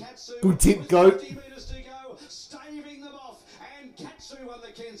 It's Katsu. Good tip, goat. 50 metres to go, staving them off, and Katsu won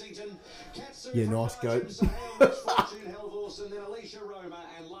the Kensington. Katsu Yeah, from nice goat. Najem Sahale, Rich Fortune, Helvorsen, then Alicia Roma,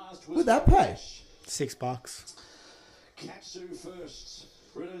 and last was What'd that pay? $6. Katsu first,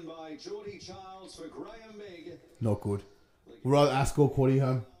 ridden by Geordie Childs for Graham Megg. not good. We'll rather Ascot Quaddy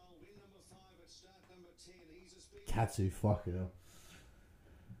home. Win number 5 at start number 10. He's a speed. Katsu, fucking hell.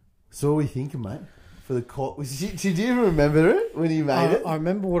 So what were you thinking, mate? For the cock, did you even remember it when you made it? I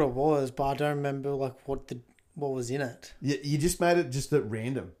remember what it was, but I don't remember like what was in it. You just made it just at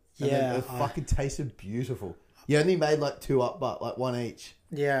random. And Yeah, it fucking tasted beautiful. You only made like 2 up, but like 1 each.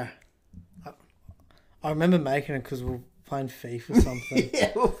 Yeah, I remember making it because we were playing FIFA or something,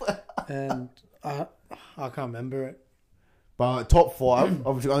 Yeah. and I can't remember it. But top 5,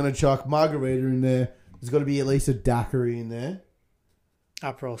 I'm going to chuck Margarita in there. There's got to be at least a daiquiri in there.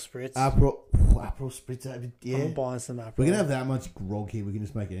 Aperol spritz. Aperol spritz, yeah. I'm buying some Aperol. We're going to have that much grog here. We can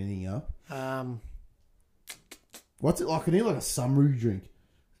just make anything up. What's it like? I need like a summery drink.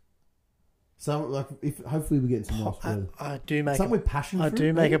 Some like hopefully we get some nice weather. I do make Something with passion fruit. I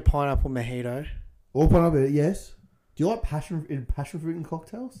do make a pineapple mojito. Or pineapple, yes. Do you like passion fruit in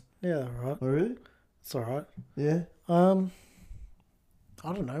cocktails? Yeah, right. Oh really? It's all right. Yeah. I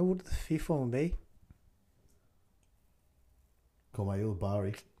don't know. What would the 5th one be? Come on, you're a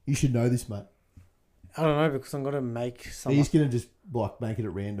Bari. You should know this, mate. I don't know because I'm gonna make some. Are you just gonna just like make it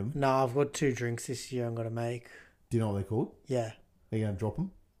at random? No, I've got 2 drinks this year. I'm gonna make. Do you know what they're called? Yeah, Are you gonna drop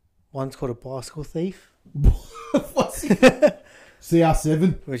them? one's called a bicycle thief, What's it?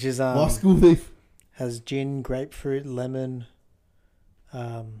 CR7. which is Bicycle thief. has gin, grapefruit, lemon,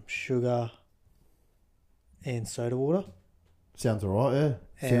 sugar, and soda water. Sounds alright, yeah.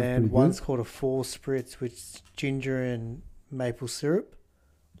 Sounds And pretty one's good. called a 4 spritz, which is ginger and maple syrup,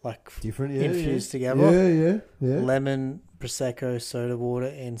 like Different, yeah. infused yeah. together. Yeah. Lemon, prosecco, soda water,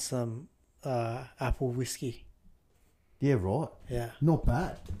 and some apple whiskey. Yeah, right. Yeah. Not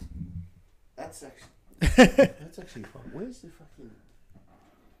bad. That's actually fun. Where's the fucking...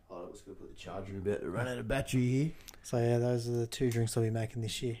 Oh, I was going to put the charger in a bit. Run out of battery here. So yeah, those are the 2 drinks I'll be making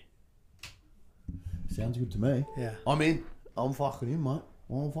this year. Sounds good to me. Yeah. I'm in. I'm fucking in, mate.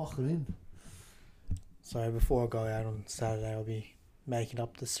 I'm fucking in. So before I go out on Saturday, I'll be making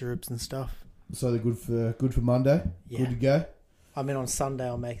up the syrups and stuff. So they're good for Monday? Yeah. Good to go? I mean, on Sunday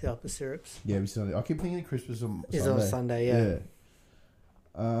I'll make up the syrups. Yeah, we Sunday. I keep thinking of Christmas on Is Sunday. on Sunday, yeah.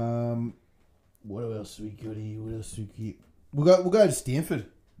 What else we got here? We'll go to Stanford.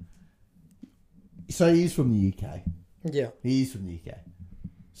 So he's from the UK. Yeah. He's from the UK.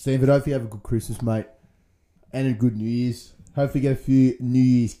 Stanford, hopefully you have a good Christmas, mate. And a good New Year's. Hopefully get a few New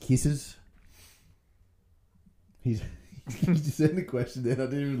Year's kisses. He just sent a question then. I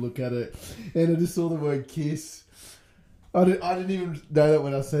didn't even look at it. And I just saw the word kiss. I didn't even know that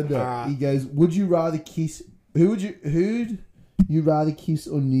when I said that. He goes, would you rather kiss... Who'd you rather kiss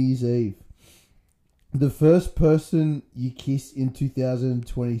on New Year's Eve? The first person you kiss in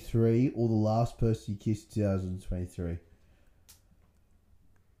 2023 or the last person you kissed in 2023?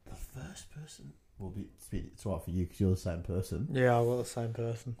 The first person? well, it's right for you because you're the same person. Yeah, I got the same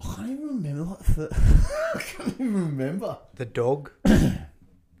person. I can't even remember. I can't even remember. The dog. I'm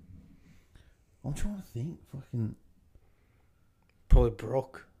trying to think. Fucking Probably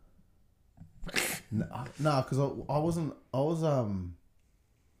Brock. no, because I wasn't. I was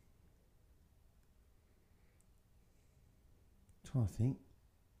trying to think.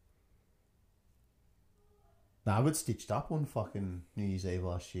 No, I got stitched up on fucking New Year's Eve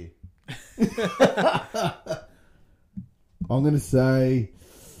last year. I'm gonna say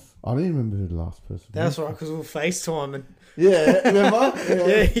I don't even remember who the last person was. That's right, because we were FaceTiming. Yeah, remember?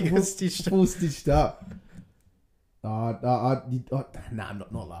 Yeah, he got stitched up. Full stitched up. Nah,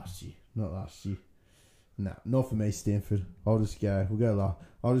 not last year. Not last year. No, not for me, Stanford. I'll just go. We'll go last.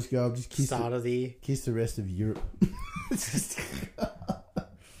 I'll just kiss Start of the year. kiss the rest of Europe.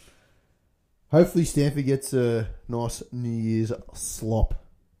 Hopefully Stanford gets a nice New Year's slop.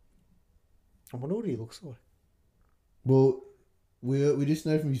 I wonder what he looks like. Well, we just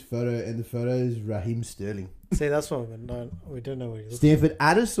know from his photo, and the photo is Raheem Sterling. See, that's what we don't know what he looks Stanford,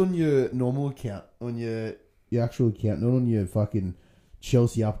 add us on your normal account, on your actual account, not on your fucking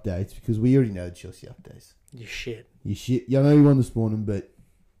Chelsea updates, because we already know the Chelsea updates. like. You shit. You shit. Yeah, I know you won this morning, but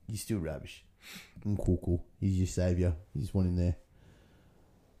you're still rubbish. Cool. He's your saviour. He's one in there.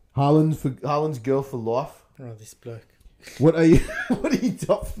 Haaland's girl for life. Oh, this bloke. What are you? What are your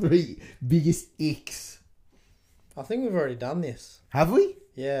top 3 biggest icks? I think we've already done this. Have we?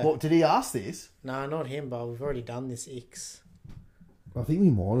 Yeah. What did he ask this? Nah, not him, but we've already done this X. I think we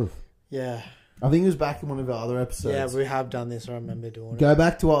might have. Yeah. I think it was back in one of our other episodes. Yeah, we have done this. I remember doing Go it.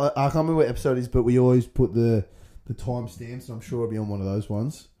 back to I can't remember what episode it is, but we always put the timestamps. I'm sure it'll be on one of those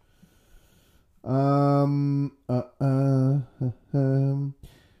ones.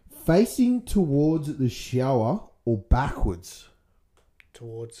 Facing towards the shower or backwards?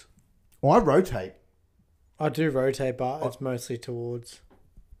 Towards. I rotate. I do rotate, but it's mostly towards.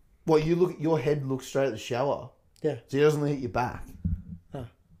 Well, your head looks straight at the shower. Yeah. So it doesn't hit your back. No.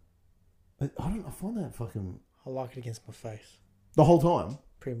 I find that fucking I like it against my face. the whole time.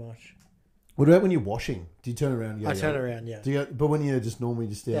 Pretty much. What about when you're washing? Do you turn around? And go, I turn around, yeah. Do you? But when you just normally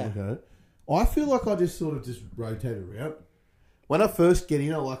just stand looking at it, I feel like I just sort of just rotate around. When I first get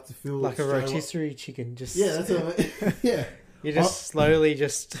in, I like to feel Like a straight rotisserie chicken. Just Yeah, that's what I mean. Yeah. You just slowly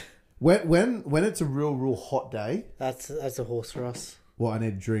just. When it's a real hot day. That's a horse for us. Well, I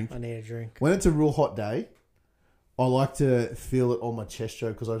need a drink. I need a drink. When it's a real hot day, I like to feel it on my chest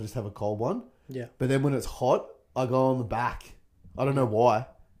stroke because I just have a cold one. Yeah. But then when it's hot, I go on the back. I don't know why.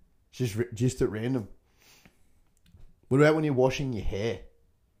 Just at random. What about when you're washing your hair?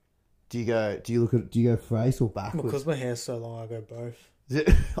 Do you go face or backwards? Because my hair's so long, I go both.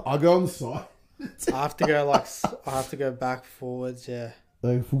 I go on the side. I have to go back forwards. Yeah.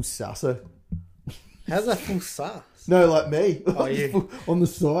 Like full salsa. How's that full sus? No, like me. Oh, you on the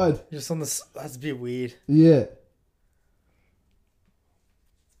side. just on the. That's a bit weird. Yeah.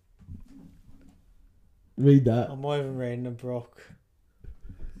 Read that. I'm not even reading a Brock.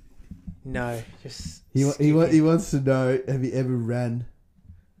 No, just. He wants to know: have you ever ran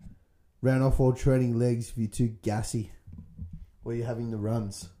off while training legs if you're too gassy, or you're having the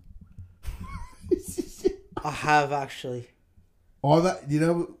runs? I have actually. You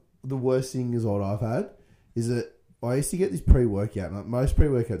know, the worst thing is what I've had is that I used to get this pre-workout. And most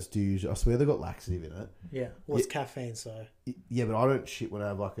pre-workouts do usually. I swear they got laxative in it. Yeah. What's caffeine? So. Yeah, but I don't shit when I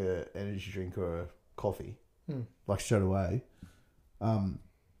have like a energy drink or a coffee, like straight away.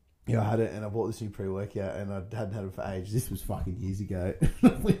 Yeah, I had it, and I bought this new pre-workout, and I hadn't had it for ages. This was fucking years ago. I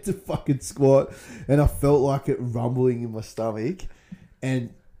went to fucking squat, and I felt like it rumbling in my stomach.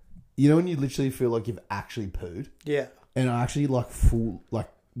 And you know when you literally feel like you've actually pooed? Yeah. And I actually I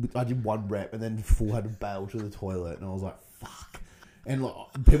did one rep, and then full had to bail to the toilet, and I was like, fuck. And like,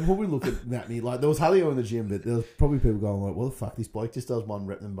 people probably looking at me like, there was hardly anyone in the gym, but there was probably people going like, what the fuck, this bloke just does one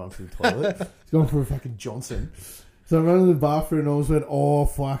rep and then runs to the toilet. He's going for a fucking Johnson. So I ran to the bathroom and I was went, oh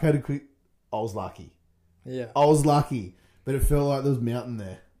fuck, I was lucky. Yeah. I was lucky. But it felt like there was mountain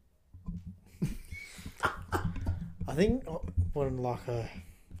there. I think when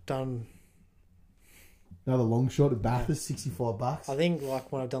done. Another long shot at Bathurst, $65. I think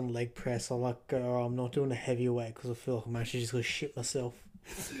like when I've done leg press, I like go, oh, I'm not doing a heavier weight because I feel like I'm actually just gonna shit myself.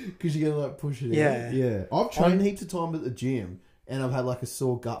 Because you're gonna like push it Yeah. out. Yeah. I've trained heaps of time at the gym and I've had like a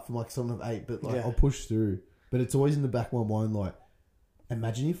sore gut from like something I've ate, but like I'll push through. But it's always in the back of my mind, like,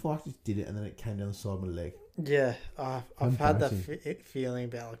 imagine if I just did it and then it came down the side of my leg. Yeah, I've had that feeling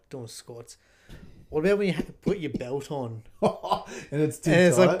about like doing squats. What about when you put your belt on and it's too and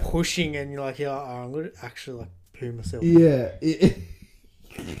it's tight? like pushing and you're like, yeah, I'm going to actually like poo myself. Yeah.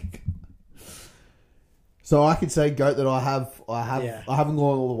 So I could say goat that I have. Yeah. I haven't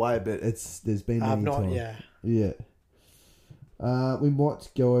gone all the way, but there's been I've many not. times. Yeah. Yeah. We might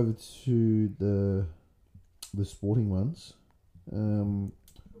go over to the sporting ones.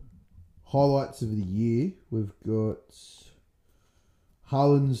 Highlights of the year. We've got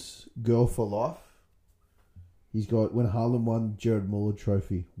Haaland's Girl for Life. He's got when Haaland won Jared Muller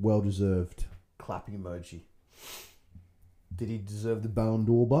Trophy. Well deserved. Clapping emoji. Did he deserve the Ballon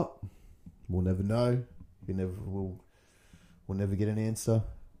d'Or? But we'll never know. We'll never get an answer,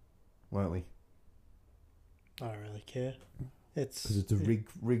 won't we? I don't really care. Because it's a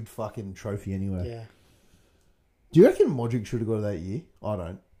rigged fucking trophy anyway. Yeah. Do you reckon Modric should have got it that year? I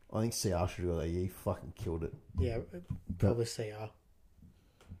don't. I think CR should have got it that year. He fucking killed it. Yeah, probably CR.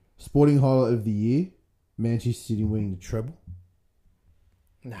 Sporting highlight of the year: Manchester City winning the treble.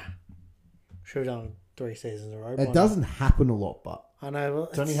 Nah. Should have done 3 seasons in a row. It doesn't happen a lot, but I know. Well,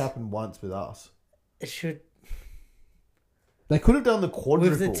 it's only happened once with us. It should. They could have done the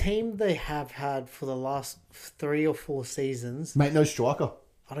quadruple. With the team they have had for the last 3 or 4 seasons, Mate, no striker.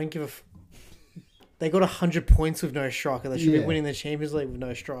 I don't give a. They got 100 points with no striker. They should be Yeah. winning the Champions League with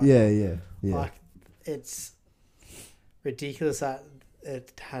no striker. Yeah. Like, it's ridiculous that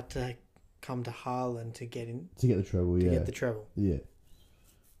it had to come to Haaland to get in To get the treble, to yeah. get the treble. Yeah.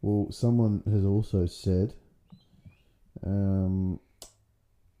 Well, someone has also said,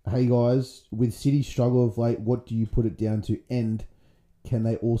 hey guys, with City's struggle of late, what do you put it down to? And can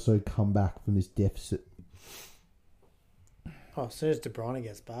they also come back from this deficit? Oh, as soon as De Bruyne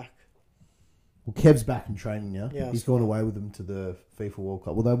gets back. Well, Kev's back in training now. Yeah, He's gone away with them to the FIFA World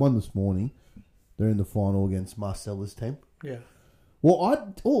Cup. Well, they won this morning. They're in the final against Marcella's team. Yeah. Well,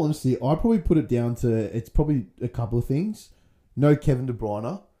 all honesty, I'd probably put it down to, it's probably a couple of things. No Kevin De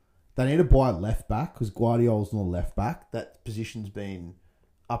Bruyne. They need to buy a left back because Guardiola's not a left back. That position's been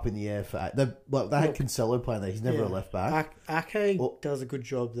up in the air for... They had Cancelo playing there. He's never a left back. Ake does a good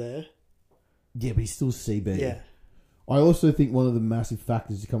job there. Yeah, but he's still CB. Yeah. I also think one of the massive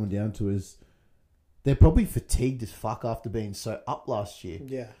factors coming down to is they're probably fatigued as fuck after being so up last year.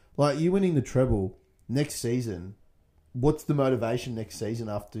 Yeah. Like, you winning the treble next season, what's the motivation next season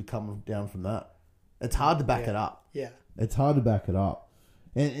after coming down from that? It's hard to back it up. Yeah. It's hard to back it up.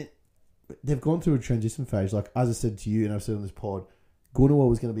 And they've gone through a transition phase. Like, as I said to you, and I've said on this pod, Gundogan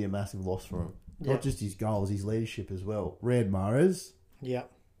was going to be a massive loss for him. Yeah. Not just his goals, his leadership as well. Riyad Mahrez, Yeah.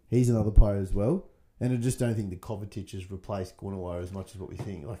 he's another player as well. And I just don't think the Kovacic has replaced Gundogan as much as what we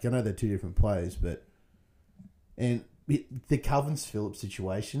think. Like, I know they're two different players, but... And the Calvin Phillips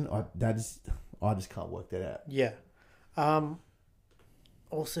situation, I just can't work that out. Yeah.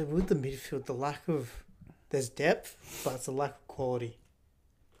 Also, with the midfield, the lack of... There's depth, but it's a lack of quality.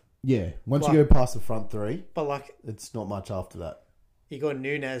 Yeah, once Like- you go past the front three, But, like, it's not much after that. you got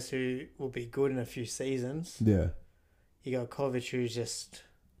Nunes, who will be good in a few seasons. Yeah. You got Kovac, who's just...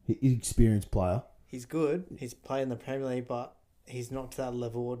 He's an experienced player. He's good. He's playing in the Premier League, but he's not to that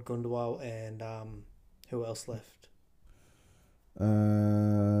level with Gundogan and... who else left? It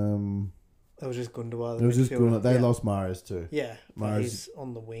was just Gundogan. It was just good. They yeah. lost Mahrez too. Yeah, but Mahrez- he's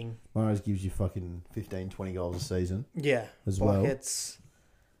on the wing. Mahrez gives you fucking 15, 20 goals a season Yeah, as like well. it's.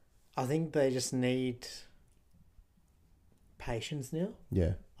 I think they just need patience now.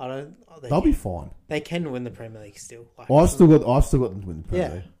 Yeah, I don't. they'll be fine. They can win the Premier League still. Like, I've still got them to win the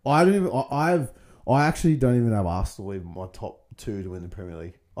Premier Yeah. League. I actually don't even have Arsenal in my top 2 to win the Premier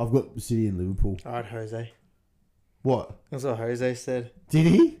League. I've got City and Liverpool. All right, Jose. What That's what Jose said. did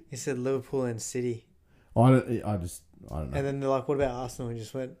he? He said Liverpool and City, I don't know. and then they're like, "What about Arsenal?" He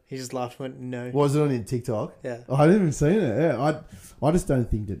just laughed, and went, "No." Was it on in TikTok? Yeah. Oh, I didn't even see it. Yeah, I just don't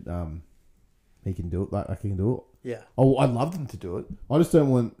think that he can do it. Like, I can do it. Yeah. Oh, I'd love them to do it. I just don't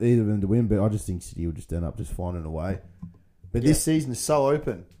want either of them to win, but I just think City will just end up just finding a way. But this season is so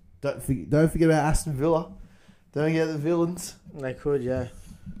open. Don't forget about Aston Villa. Don't forget the villains. They could, yeah.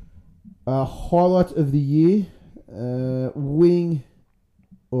 Highlight of the year: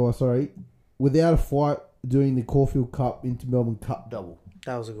 without a fight, doing the Caulfield Cup into Melbourne Cup double.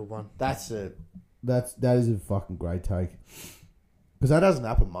 That was a good one. That is a fucking great take, because that doesn't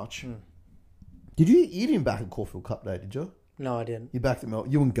happen much. Did you didn't back at Caulfield Cup Day, did you? No, I didn't. You backed at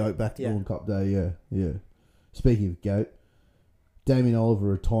you and Goat backed at Yeah. Melbourne Cup Day, yeah. Speaking of Goat, Damien Oliver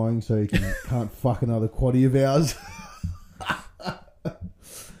retiring so he can't fuck another quaddie of ours.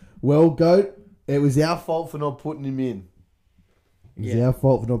 Well, Goat, it was our fault for not putting him in. It was our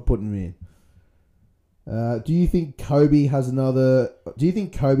fault for not putting him in. Do you think Kobe has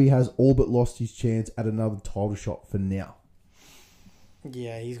all but lost his chance at another title shot for now?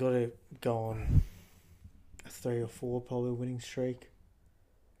 Yeah, he's got to go on a 3 or 4 probably winning streak.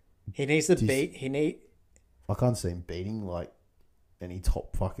 He needs to beat. I can't see him beating like any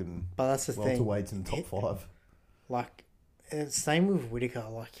top fucking But that's the thing. welterweights in the top 5. Like, same with Whittaker.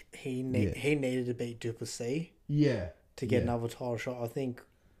 Like, he needed to beat Duplessis Yeah. to get another title shot. I think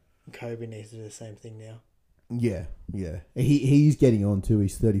Kobe needs to do the same thing now. Yeah, yeah. He's getting on too.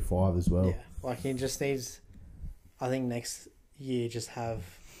 He's 35 as well. Yeah, like he just needs. I think next year just have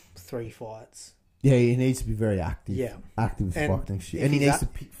 3 fights. Yeah, he needs to be very active. Yeah, active as fuck next year, and he needs to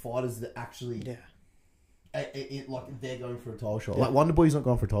pick fighters that actually. Yeah. Like they're going for a title shot. Like Wonderboy's not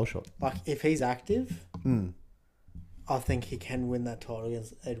going for a title shot. Like if he's active, I think he can win that title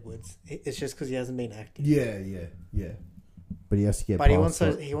against Edwards. It's just because he hasn't been active. Yeah. But he has to get. But he wants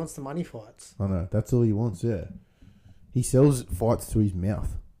the money fights. I know, that's all he wants. Yeah, he sells fights through his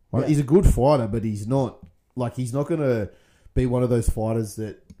mouth. Like, Yeah. he's a good fighter, but he's not gonna be one of those fighters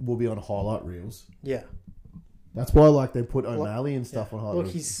that will be on highlight reels. Yeah. That's why like they put O'Malley and stuff on highlight reels.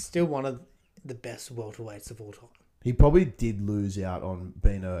 Look, he's still one of the best welterweights of all time. He probably did lose out on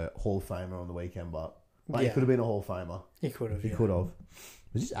being a Hall of Famer on the weekend, but he could have been a Hall of Famer. He could have. He could have.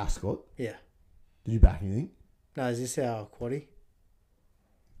 Was this Ascot? Yeah. Did you back anything? No, is this our quaddie?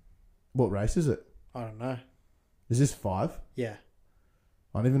 What race is it? I don't know. Is this 5? Yeah.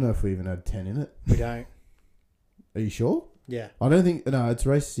 I don't even know if we even had 10 in it. We don't. Are you sure? Yeah. I don't think... No, it's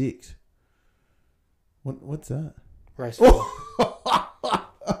race 6. What's that? Race 4.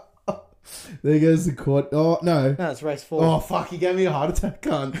 There goes the quad. Oh, no. No, it's race 4. Oh, fuck. You gave me a heart attack,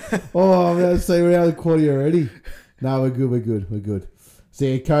 cunt. I'm about to say we're out of the quad already. No, we're good. So,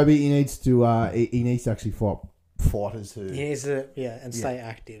 yeah, Kobe, he needs to actually fight fighters who... He needs to, stay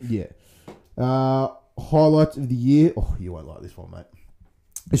active. Yeah. Highlights of the year. Oh, you won't like this one, mate.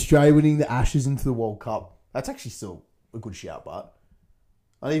 Australia winning the Ashes into the World Cup. That's actually still a good shout, but...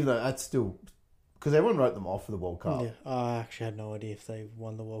 And even though that's still... Because everyone wrote them off for the World Cup. Yeah, I actually had no idea if they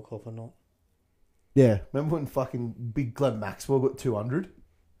won the World Cup or not. Yeah. Remember when fucking Big Glenn Maxwell got 200?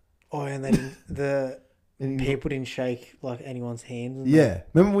 Oh, and then the people didn't shake like anyone's hands. And Yeah.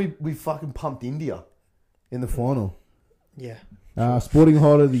 Remember we fucking pumped India in the final? Yeah. Sporting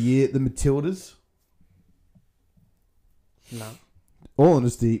highlight of the year, the Matildas. No. All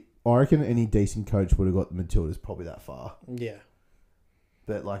honesty, I reckon any decent coach would have got the Matildas probably that far. Yeah.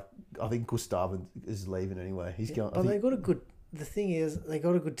 But, like, I think Gustav is leaving anyway. He's going... But they got a good... The thing is, they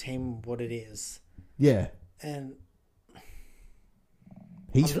got a good team, what it is. Yeah. And...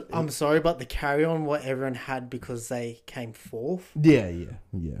 I'm sorry, but the carry on what everyone had because they came 4th. Yeah.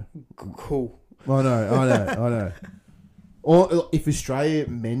 Cool. I know. Or if Australia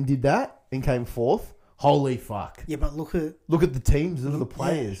men did that and came 4th, holy fuck. Yeah, but look at the teams, look at the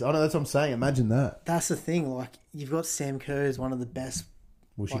players. I know, that's what I'm saying. Imagine that. That's the thing. Like, you've got Sam Kerr as one of the best.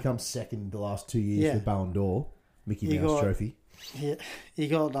 Well, she comes second the last 2 years for Ballon d'Or, Mickey Mouse Trophy. Yeah, you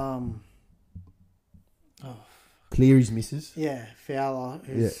got Cleary's misses. Yeah, Fowler,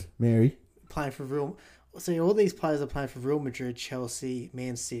 who's Mary playing for Real. See, all these players are playing for Real Madrid, Chelsea,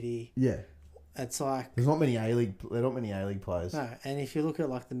 Man City. Yeah, it's like there's not many A-League. There are not many A-League players. No, and if you look at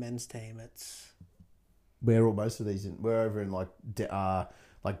like the men's team, it's where all most of these we're over in like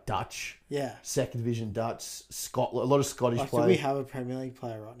Dutch. Yeah, second division Dutch, Scotland. A lot of Scottish players. Do we have a Premier League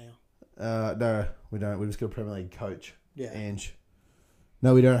player right now? No, we don't. We just got a Premier League coach. Yeah, Ange.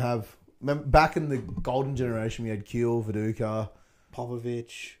 No, we don't have. Remember, back in the golden generation, we had Keel, Viduka,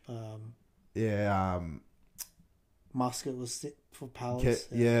 Popovic. Muscat was for Palace.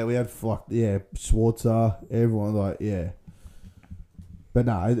 Yeah, we had Schwarzer, everyone But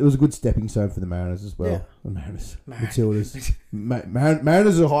no, it was a good stepping stone for the Mariners as well. Yeah. The Mariners. Matildas.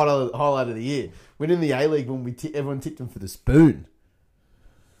 Mariners are highlight of the year. Winning the A-League when everyone tipped them for the spoon.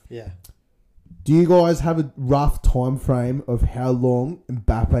 Yeah. Do you guys have a rough time frame of how long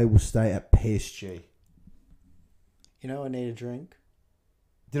Mbappe will stay at PSG? You know, I need a drink.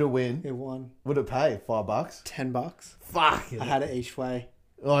 Did it win? It won. What did it pay? $5? $10. Fuck. I had it each way.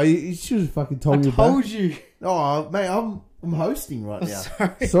 Oh, you should have fucking told me. I told you. Oh, mate, I'm hosting right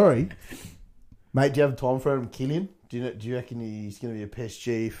now. Sorry. Mate, do you have a time frame, Killian? Do you reckon he's going to be a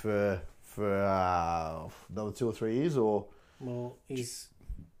PSG for another 2 or 3 years, or? Well, his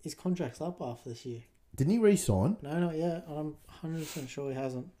contract's up after this year. Didn't he re-sign? No, not yet. I'm 100% sure he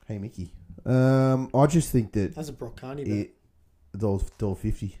hasn't. Hey, Mickey. I just think that that's a Brock Carney bet.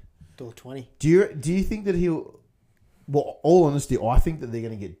 $1.50. $1.20. Do you think that he'll? Well, all honesty, I think that they're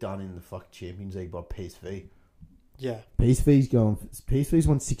going to get done in the fucking Champions League by PSV. Yeah. PSV's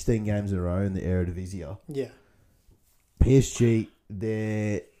won 16 games in a row in the Eredivisie. Yeah. PSG,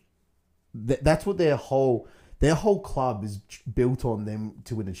 that's what their whole club is built on, them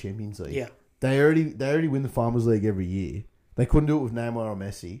to win the Champions League. Yeah. They already win the Farmers League every year. They couldn't do it with Neymar or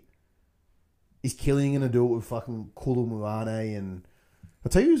Messi. Is Killian going to do it with fucking Kulu Muane? And I'll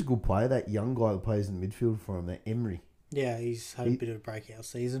tell you who's a good player, that young guy that plays in the midfield for him, that Emery. Yeah, he's had a bit of a breakout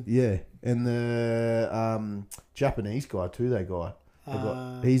season. Yeah, and the Japanese guy too,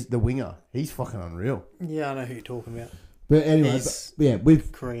 he's the winger. He's fucking unreal. Yeah, I know who you're talking about. But anyway,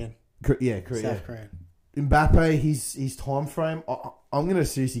 with Korean. South Korean. Mbappe, his time frame, I'm going to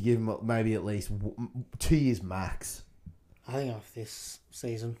seriously give him maybe at least 2 years max. I think off this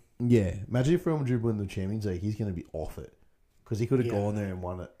season. Yeah, imagine if Real Madrid win the Champions League, he's going to be off it. Because he could have gone there and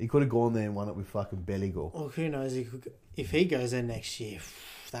won it. He could have gone there and won it with fucking belly goal. Well, who knows? If he goes there next year,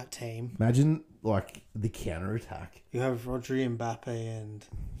 that team. Imagine, like, the counter-attack. You have Rodri, Mbappe, and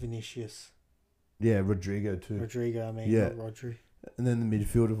Vinicius. Yeah, Rodrigo too. Not Rodri. And then the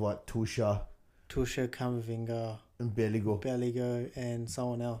midfield of, like, Tusha, Camavinga, and Belligo, and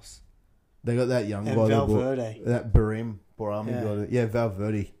someone else. They got that young and guy. Valverde. That Barami got it. Yeah,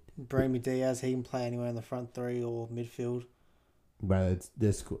 Valverde. Brahmi Diaz, he can play anywhere in the front three or midfield. Bro,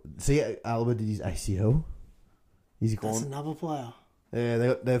 that's cool. See, Alba did his ACL. He's gone. That's another player.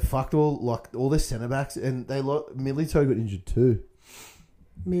 Yeah, they fucked all their centre backs, and Milito got injured too.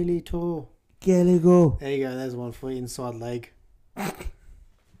 Milito. Gallagher. There you go. There's one for you, inside leg.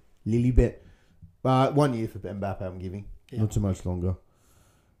 Lilibet. 1 year for Mbappe. I'm giving. Yeah. Not too much longer.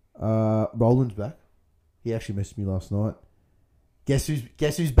 Roland's back. He actually messaged me last night. Guess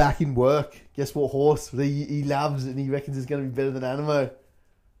who's back in work? Guess what horse he loves and he reckons is going to be better than Animo?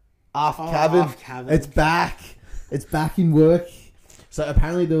 Cabin. It's back. It's back in work. So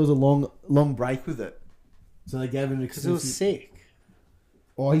apparently there was a long break with it. So they gave him an because it was sick.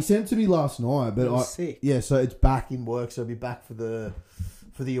 Oh, he sent it to me last night, but sick. Yeah, so it's back in work. So it'll be back for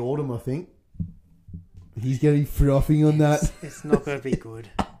the autumn, I think. He's getting frothing on that. It's not going to be good.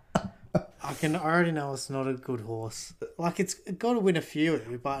 I already know it's not a good horse. Like, it's got to win a few,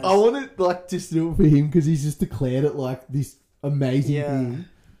 but I want it like just to do it for him because he's just declared it like this amazing thing.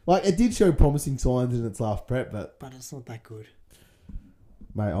 Like, it did show promising signs in its last prep, but it's not that good.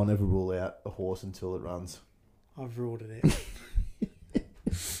 Mate, I'll never rule out a horse until it runs. I've ruled it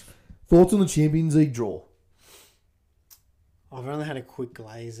out. Thoughts on the Champions League draw? I've only had a quick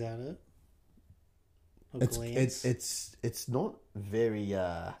glaze at it. It's not very.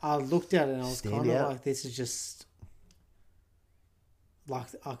 I looked at it and I was kind of out. like, this is just like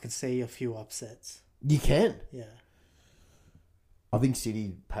I could see a few upsets. You can. Yeah. I think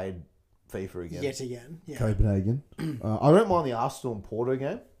City paid FIFA again. Yet again. Yeah. Copenhagen. I don't mind the Arsenal and Porto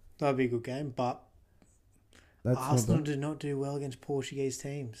game. That'd be a good game, but Arsenal did not do well against Portuguese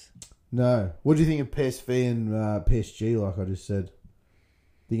teams. No. What do you think of PSV and PSG? Like I just said,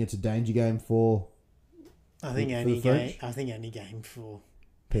 think it's a danger game for. I think any game for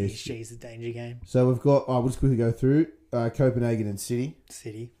PSG is a danger game. So we've got. We'll just quickly go through Copenhagen and City.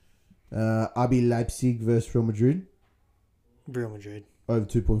 RB Leipzig versus Real Madrid. Real Madrid over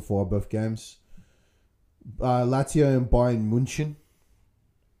 2.5 both games. Lazio and Bayern München.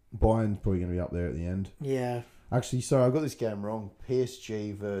 Bayern's probably going to be up there at the end. Yeah. Actually, sorry, I got this game wrong.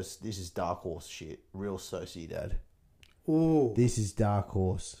 PSG versus this is dark horse shit. Real Sociedad. Ooh. This is dark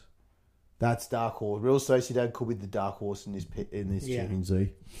horse. That's dark horse. Real Sociedad could be the dark horse in this Champions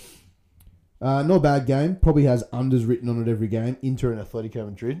League. Not a bad game. Probably has unders written on it every game. Inter and Atletico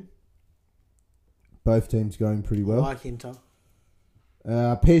Madrid. Both teams going pretty well. I like Inter.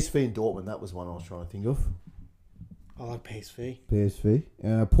 PSV and Dortmund. That was one I was trying to think of. I like PSV.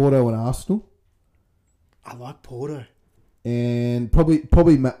 Porto and Arsenal. I like Porto. And probably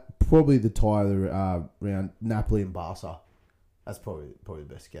the tie around Napoli and Barca. That's probably the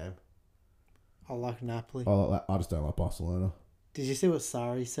best game. I like Napoli. I just don't like Barcelona. Did you see what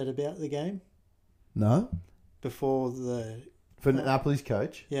Sarri said about the game? No. For Napoli's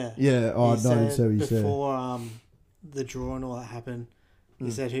coach? Yeah. Yeah. Oh, no, I didn't say what you said. Before the draw and all that happened,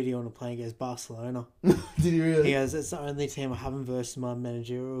 he said, who do you want to play against? Barcelona. Did he really? He goes, it's the only team I haven't versed in my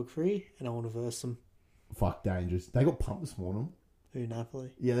managerial career, and I want to verse them. Fuck, dangerous. They got pumped this morning. Who, Napoli?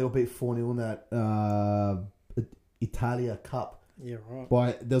 Yeah, they got beat 4-0 in that Italia Cup. Yeah,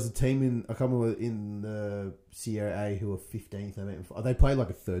 right. There was a team in the Serie A who were 15th. They played like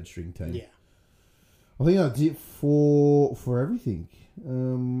a third string team. Yeah. I think that's it for everything.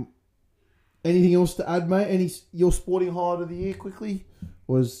 Anything else to add, mate? Your sporting highlight of the year quickly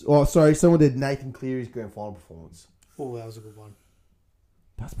someone did Nathan Cleary's grand final performance. Oh, that was a good one.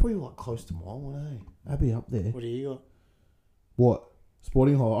 That's probably like close to my one, eh? That'd be up there. What do you got? What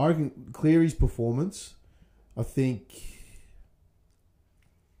sporting highlight? I reckon Cleary's performance. I think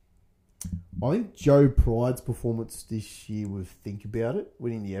Joe Pride's performance this year with Think About It,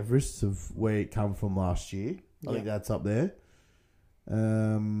 winning the Everest of where it come from last year. I think that's up there.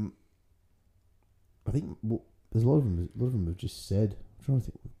 I think there's a lot of them. A lot of them have just said. I'm trying to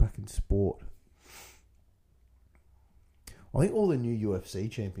think. Back in sport, I think all the new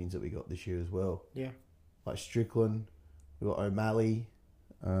UFC champions that we got this year as well. Yeah. Like Strickland, we got O'Malley,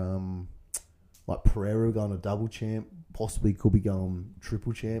 like Pereira going a double champ. Possibly could be going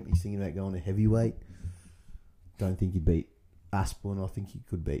triple champ. He's thinking about going to heavyweight. Don't think he'd beat Aspelin. I think he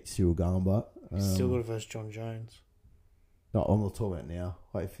could beat Cyril Gamba. Still got to versus John Jones. No, I'm not talking about now.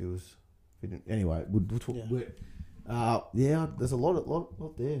 Like if it was, anyway, we'll talk. Yeah. There's a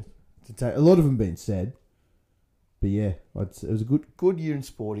lot there to take. A lot of them being said, but yeah, it was a good year in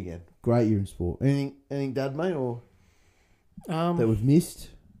sport again. Great year in sport. Anything, Dad, mate, or that we've missed?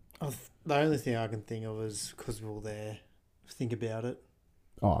 The only thing I can think of is because we're all there. Think about it.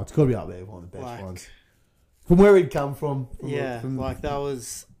 Oh, it's got to be up there, one of the best Like, ones. From where he'd come from. Like that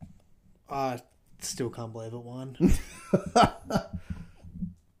was. I still can't believe it won.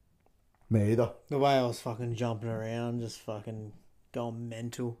 Me either. The way I was fucking jumping around, just fucking going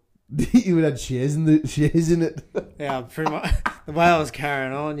mental. You would have shares in it. Yeah, pretty much. The way I was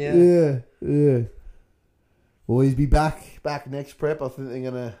carrying on, Yeah. Well, he'd be back next prep. I think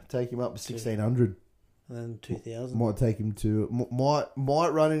they're gonna take him up to 1600. And then 2000. Might take him to might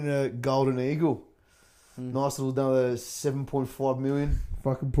run in a Golden Eagle. Nice little another 7.5 million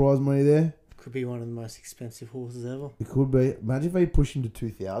fucking prize money there. Could be one of the most expensive horses ever. It could be. Imagine if they pushed him to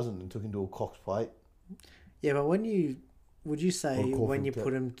 2000 and took him to a Cox Plate. Yeah, but would you say Or when you Caulfield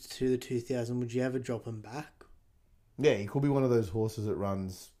put him to the 2000, would you ever drop him back? Yeah, he could be one of those horses that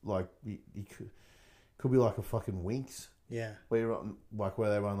runs like he could be like a fucking Winx. Yeah. Where they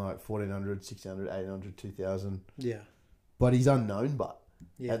run like 1400, 1600, 1800, 2000. Yeah. But he's unknown,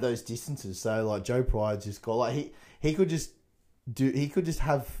 Yeah. at those distances. So like Joe Pride's just got like he could just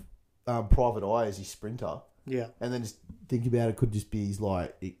have Private Eye as his sprinter. Yeah. And then just think about it. Could just be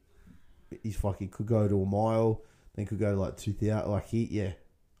he's fucking could go to a mile, then could go to like 2000. Like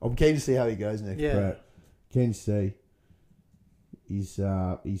I'm keen to see how he goes next. Yeah. Bro. Keen to see. He's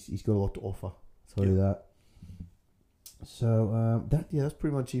got a lot to offer. I'll tell you that. So that's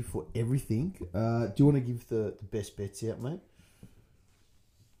pretty much it for everything. Do you want to give the best bets out, mate,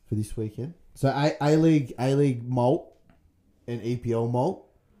 for this weekend? So A League malt and EPL malt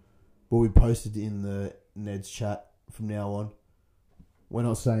will be posted in the Ned's chat from now on. We're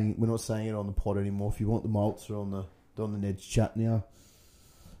not saying it on the pod anymore. If you want the malts, they're on the Ned's chat now.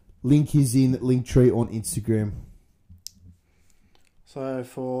 Link is in Linktree on Instagram. So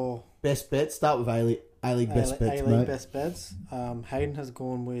for Best bets, start with A League best bets, mate. best bets. Hayden has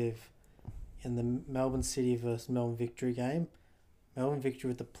gone with in the Melbourne City versus Melbourne Victory game. Melbourne Victory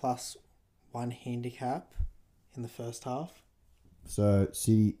with the +1 handicap in the first half. So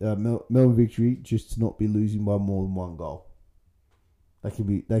City, Melbourne Victory, just to not be losing by more than one goal. They could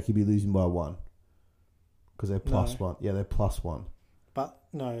be losing by one because they're +1. Yeah, they're +1. But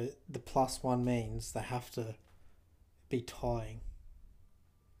no, the +1 means they have to be tying.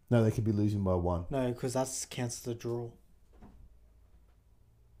 No, they could be losing by one. No, because that counts as a draw.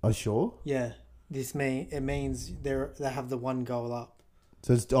 Are you sure? Yeah, it means they have the one goal up.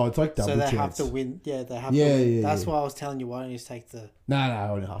 So it's like double So they chance. have to win. Yeah, they have. Yeah, to win. yeah. That's why I was telling you. Why don't you take the? No,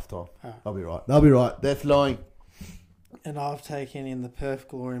 only half time. Oh. I'll be right. They're flying. And I've taken in the Perth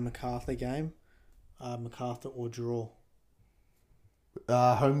Glory MacArthur game, MacArthur or draw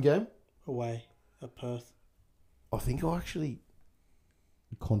Home game. away at Perth. I think I actually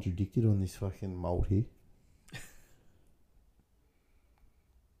contradicted on this fucking malt here.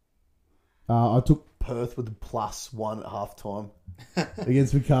 I took Perth with the +1 at half time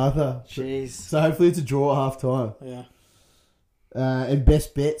against MacArthur. Jeez. So hopefully it's a draw at half time. Yeah. And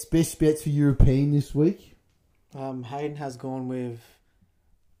best bets for European this week. Hayden has gone with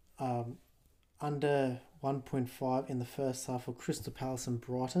under 1.5 in the first half for Crystal Palace and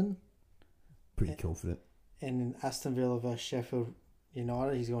Brighton. Pretty confident. And in Aston Villa versus Sheffield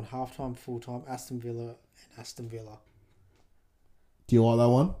United, he's gone half-time, full-time, Aston Villa and Aston Villa. Do you like that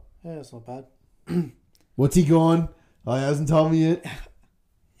one? Yeah, it's not bad. What's he gone? Oh, he hasn't told me yet.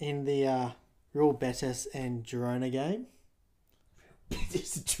 In the Real Betis and Girona game,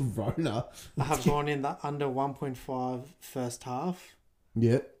 It's a Girona. I have gone in the under 1.5 first half.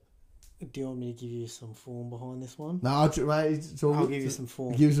 Yep. Do you want me to give you some form behind this one? No, mate, it's all I'll good. give you some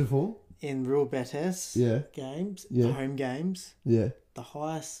form. Give us a form. In Real Betis games, Yeah. home games, Yeah. the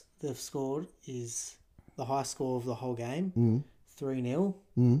highest they've scored is the highest score of the whole game, 3-0.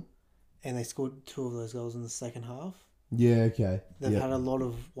 Mm. And they scored 2 of those goals in the second half. Yeah, okay. They've had a lot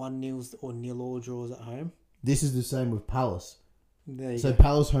of 1-0s or 0-all draws at home. This is the same with Palace. There you So go.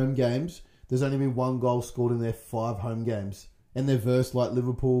 Palace home games, there's only been 1 goal scored in their 5 home games. And they're versed like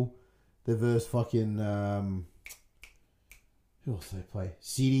Liverpool, They're versus fucking who else they play?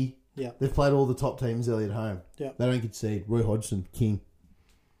 City. Yeah. They've played all the top teams early at home. Yeah. They don't concede. Roy Hodgson, king.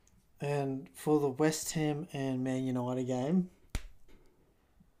 And for the West Ham and Man United game,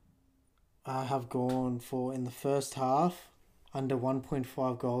 I have gone for, in the first half, under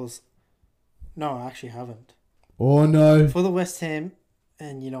 1.5 goals. No, I actually haven't. Oh no. For the West Ham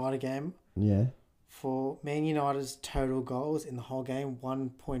and United game, Yeah. for Man United's total goals in the whole game,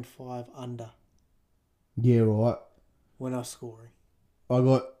 1.5 under Yeah, right. when I was scoring. I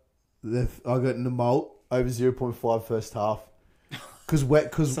got Namalt over 0.5 first half.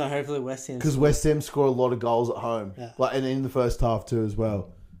 Because So hopefully West Ham. West Ham score a lot of goals at home. Yeah. Like, and in the first half too as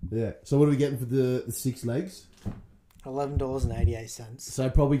well. Yeah. So what are we getting for the 6 legs? $11.88. So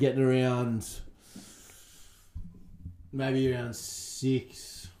probably getting around, maybe around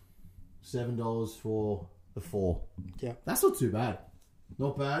 $7 for the 4. Yeah. That's not too bad.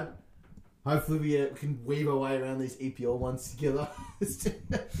 Not bad. Hopefully we can weave our way around these EPL ones together.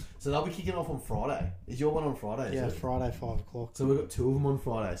 So they'll be kicking off on Friday. Is your one on Friday? Yeah, is it? Friday, 5 o'clock. So we've got 2 of them on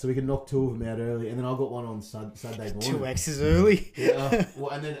Friday. So we can knock 2 of them out early. And then I've got one on Saturday morning. 2 X's early. Yeah.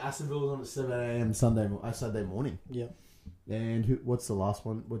 Well, and then Astonville's on at 7 a.m. Saturday morning. Yeah. And what's the last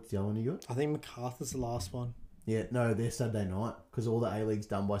one? What's the other one you got? I think MacArthur's the last one. Yeah, no, they're Saturday night because all the A-League's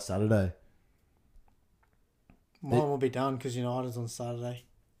done by Saturday. Mine will be done because United's on Saturday.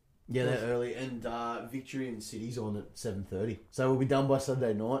 Yeah, they're early. And Victory and City's on at 7:30. So we'll be done by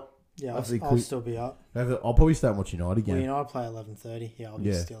Saturday night. Yeah, Hopefully I'll still be up. I'll probably start watching United again. Well, United play 11:30. Yeah, I'll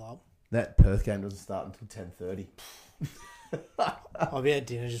be still up. That Perth game doesn't start until 10:30. I'll be at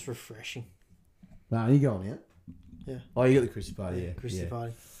dinner just refreshing. Nah, you going out? Yeah. Oh, you got the Christmas party, yeah. Christmas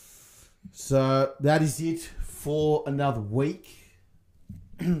party. So that is it for another week.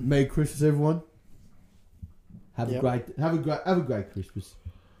 Merry Christmas, everyone. Have a great Christmas.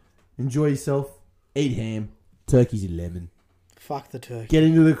 Enjoy yourself. Eat ham, turkeys and lemon. Fuck the turkey. Get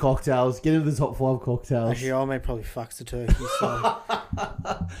into the cocktails. Get into the top 5 cocktails. Actually, old mate probably fucks the turkey. So.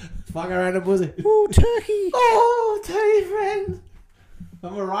 Fuck around a pussy. Ooh, turkey. Oh, turkey friend.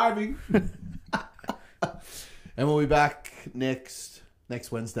 I'm arriving. And we'll be back next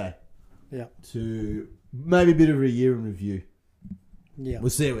Wednesday. Yeah. To maybe a bit of a year in review. Yeah. We'll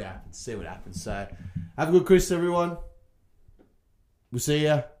see what happens. So, have a good Christmas, everyone. We'll see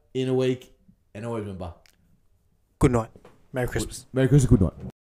you in a week. And always remember. Good night. Merry Christmas. Merry Christmas, good night.